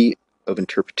generosity of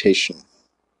interpretation.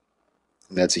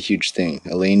 And that's a huge thing.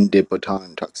 Alain de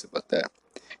Botton talks about that.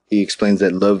 He explains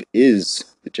that love is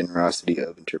the generosity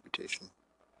of interpretation.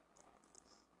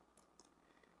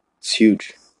 It's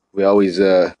huge. We always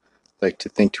like to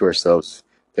think to ourselves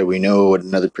that we know what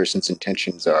another person's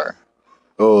intentions are.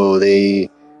 Oh, they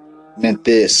meant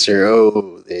this, or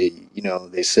oh, they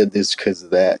said this because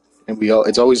of that. And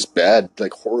it's always bad,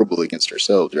 like horrible against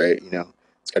ourselves, right?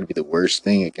 It's got to be the worst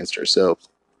thing against ourselves.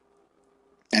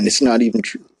 And it's not even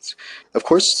true. Of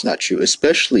course it's not true,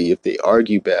 especially if they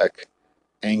argue back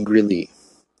angrily.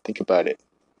 Think about it.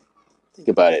 Think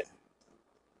about it.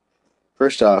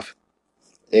 First off,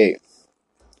 A,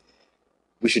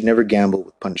 we should never gamble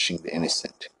with punishing the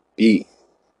innocent. B,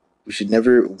 We should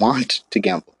never want to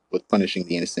gamble with punishing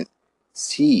the innocent.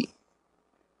 C.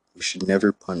 We should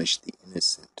never punish the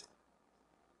innocent.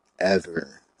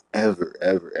 Ever. Ever,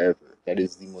 ever, ever. That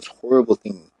is the most horrible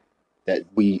thing that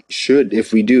we should,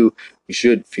 if we do, we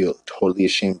should feel totally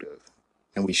ashamed of.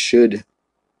 And we should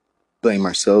blame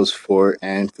ourselves for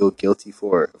and feel guilty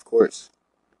for, of course.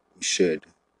 We should.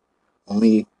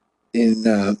 Only in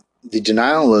the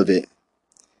denial of it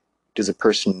does a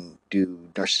person do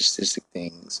narcissistic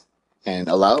things and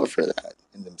allow for that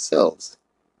in themselves.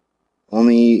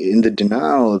 Only in the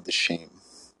denial of the shame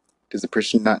does the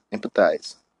person not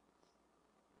empathize.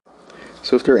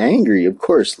 So if they're angry, of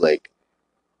course, like,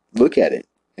 look at it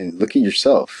and look at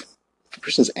yourself. If a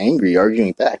person's angry,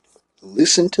 arguing back,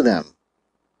 listen to them.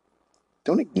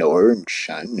 Don't ignore and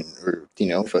shun or,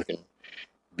 fucking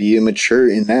be immature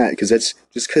in that. Because that's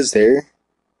just because they're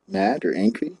mad or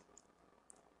angry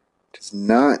does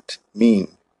not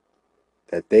mean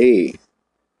that they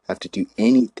have to do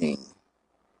anything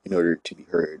in order to be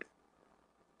heard.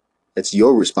 That's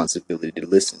your responsibility to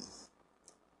listen.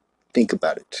 Think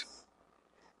about it.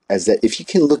 As that if you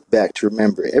can look back to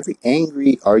remember every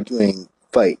angry, arguing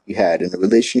fight you had in a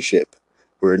relationship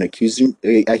where an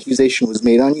accusation was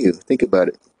made on you, think about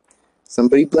it.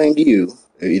 Somebody blamed you,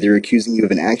 either accusing you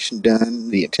of an action done,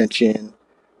 the intention,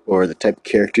 or the type of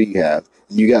character you have,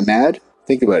 and you got mad?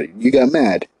 Think about it. You got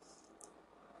mad.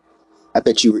 I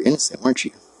bet you were innocent, weren't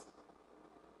you?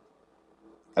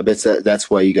 I bet that's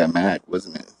why you got mad,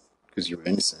 wasn't it? Because you were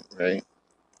innocent, right?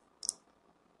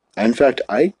 And in fact,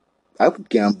 I would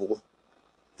gamble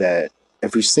that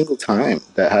every single time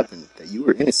that happened, that you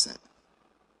were innocent.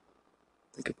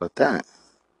 Think about that.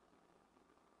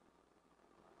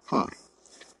 Huh.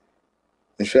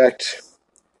 In fact,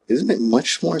 isn't it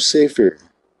much more safer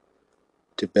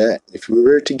to bet, if we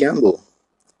were to gamble,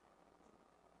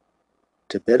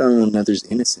 to bet on another's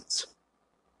innocence?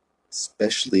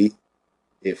 Especially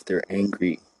if they're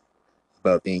angry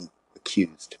about being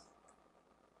accused.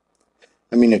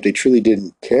 I mean, if they truly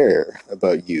didn't care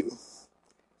about you,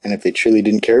 and if they truly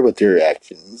didn't care about their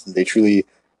actions, and they truly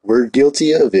were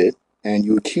guilty of it, and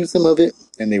you accused them of it,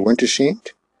 and they weren't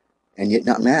ashamed, and yet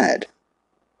not mad,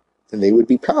 then they would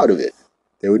be proud of it.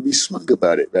 They would be smug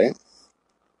about it, right?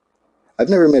 I've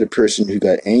never met a person who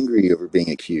got angry over being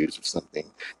accused of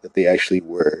something that they actually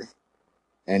were,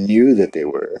 and knew that they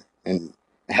were, and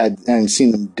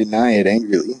seen them deny it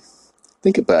angrily.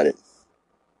 Think about it.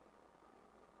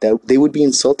 That they would be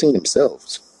insulting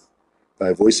themselves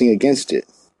by voicing against it,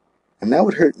 and that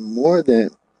would hurt more to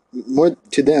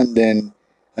them than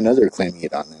another claiming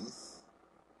it on them.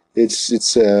 It's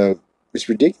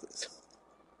ridiculous.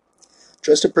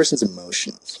 Trust a person's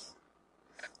emotions.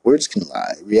 Words can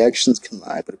lie, reactions can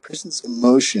lie, but a person's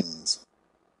emotions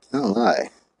cannot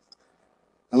lie,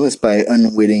 unless by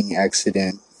unwitting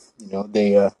accident,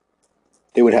 they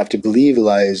would have to believe a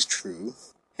lie is true,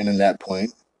 and in that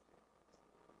point,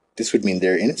 this would mean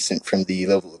they're innocent from the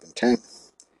level of intent.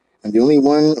 And the only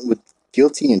one with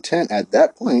guilty intent at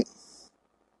that point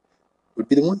would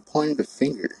be the one pointing the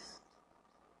finger.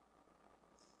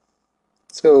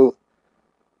 So,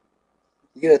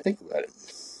 you gotta think about it,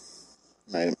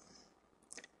 right?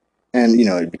 And,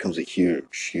 it becomes a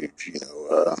huge,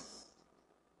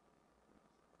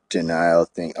 denial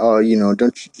thing. Oh,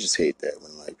 don't you just hate that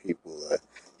when, like, people,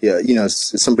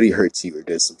 somebody hurts you or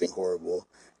does something horrible,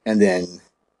 and then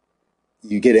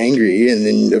you get angry, and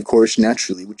then, of course,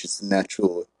 naturally, which is the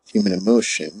natural human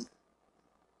emotion,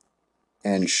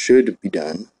 and should be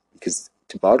done, because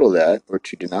to bottle that or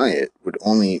to deny it would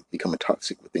only become a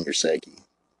toxic within your psyche,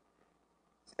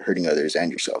 hurting others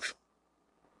and yourself.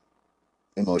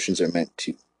 Emotions are meant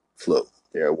to flow.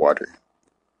 They are water.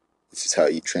 This is how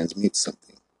you transmute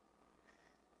something.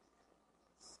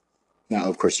 Now,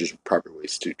 of course, there's proper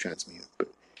ways to transmute, but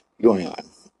going on.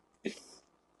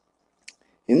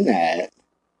 In that,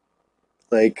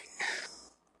 like,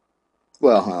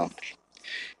 well,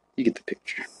 you get the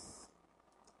picture.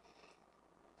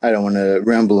 I don't want to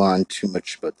ramble on too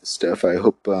much about this stuff. I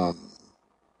hope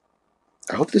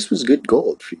this was good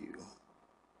gold for you.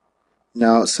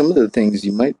 Now, some of the things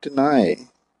you might deny,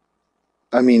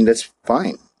 I mean, that's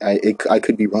fine. I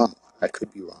could be wrong. I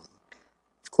could be wrong.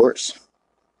 Of course.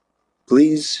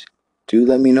 Please do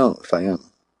let me know if I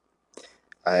am.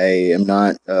 I am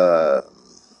not, how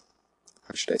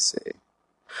should I say?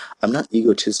 I'm not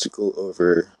egotistical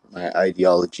over my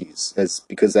ideologies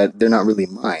because they're not really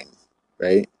mine,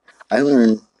 right? I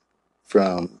learn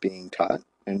from being taught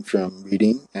and from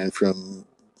reading and from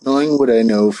knowing what I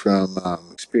know from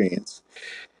experience.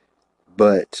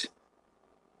 But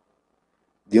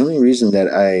the only reason that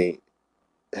I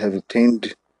have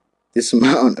obtained this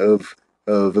amount of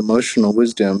emotional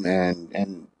wisdom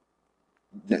and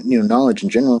knowledge in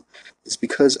general is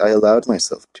because I allowed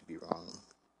myself to be wrong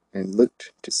and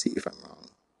looked to see if I'm wrong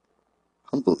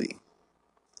humbly.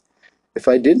 If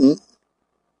I didn't,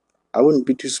 I wouldn't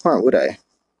be too smart, would I?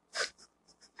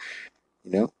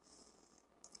 You know,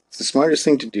 it's the smartest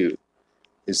thing to do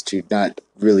is to not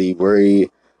really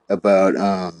worry about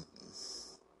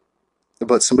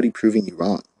about somebody proving you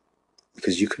wrong,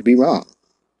 because you could be wrong.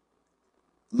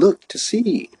 Look to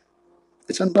see.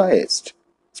 It's unbiased.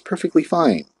 It's perfectly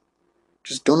fine.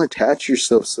 Just don't attach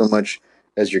yourself so much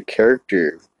as your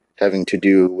character having to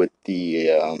do with the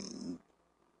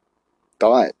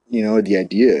thought, the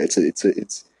idea.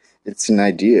 It's an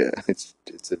idea. It's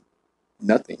a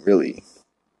nothing really.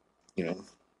 You know,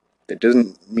 that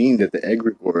doesn't mean that the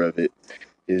egregore of it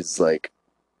is like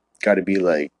got to be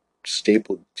like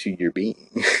stapled to your being.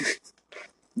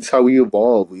 It's how we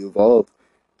evolve. We evolve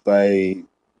by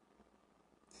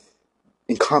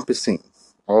encompassing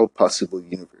all possible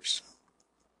universe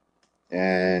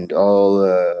and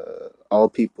all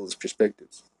people's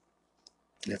perspectives.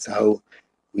 That's how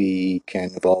we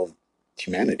can evolve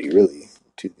humanity really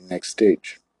to the next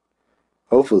stage.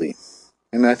 Hopefully,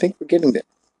 and I think we're getting there.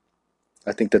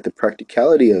 I think that the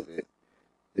practicality of it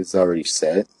is already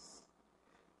set,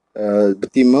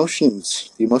 but the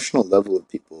emotions, the emotional level of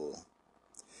people.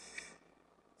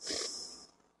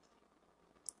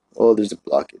 Oh, there's a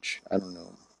blockage. I don't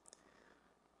know.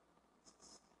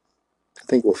 I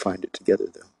think we'll find it together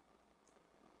though.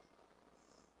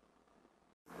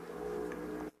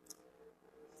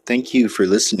 Thank you for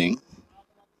listening,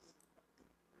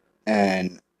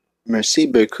 and merci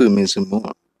beaucoup, mes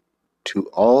amours, to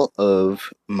all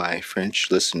of my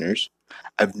French listeners.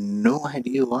 I have no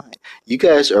idea why. You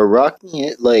guys are rocking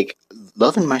it, like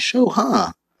loving my show,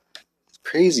 huh?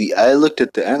 Crazy. I looked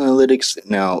at the analytics.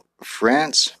 Now,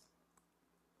 France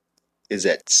is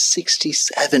at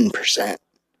 67%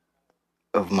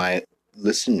 of my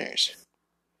listeners.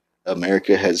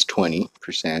 America has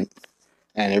 20%,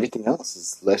 and everything else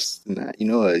is less than that.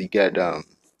 You got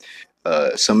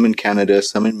some in Canada,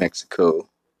 some in Mexico,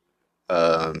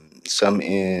 some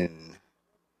in,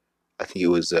 I think it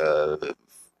was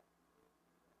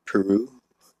Peru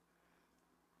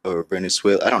or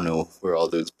Venezuela. I don't know where all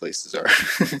those places are,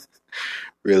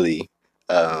 really.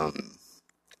 Um,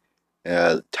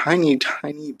 tiny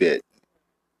bit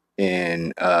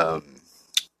in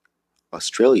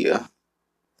Australia,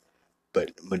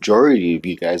 but majority of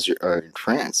you guys are in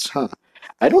France, huh?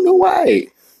 I don't know why.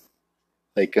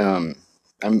 Like, I'm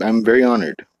very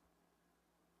honored.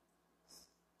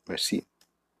 Merci.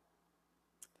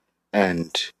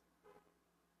 And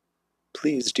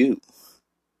please do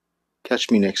catch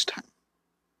me next time.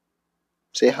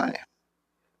 Say hi.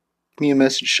 Give me a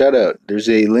message, shout out. There's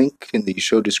a link in the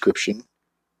show description.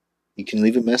 You can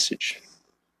leave a message.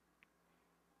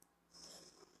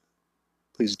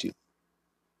 Please do.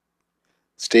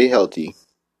 Stay healthy.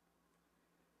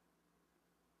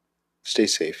 Stay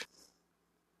safe.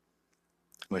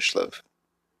 Much love.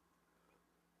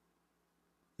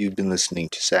 You've been listening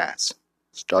to SAS,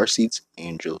 Starseeds,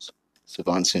 Angels,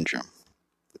 Savant Syndrome,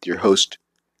 with your host,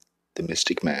 the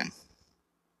Mystic Man,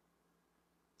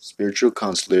 Spiritual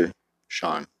Counselor,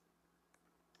 Sean.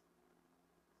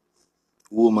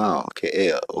 Uumao ke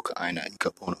ea o ka aina I ka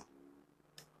pono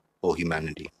o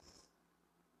humanity.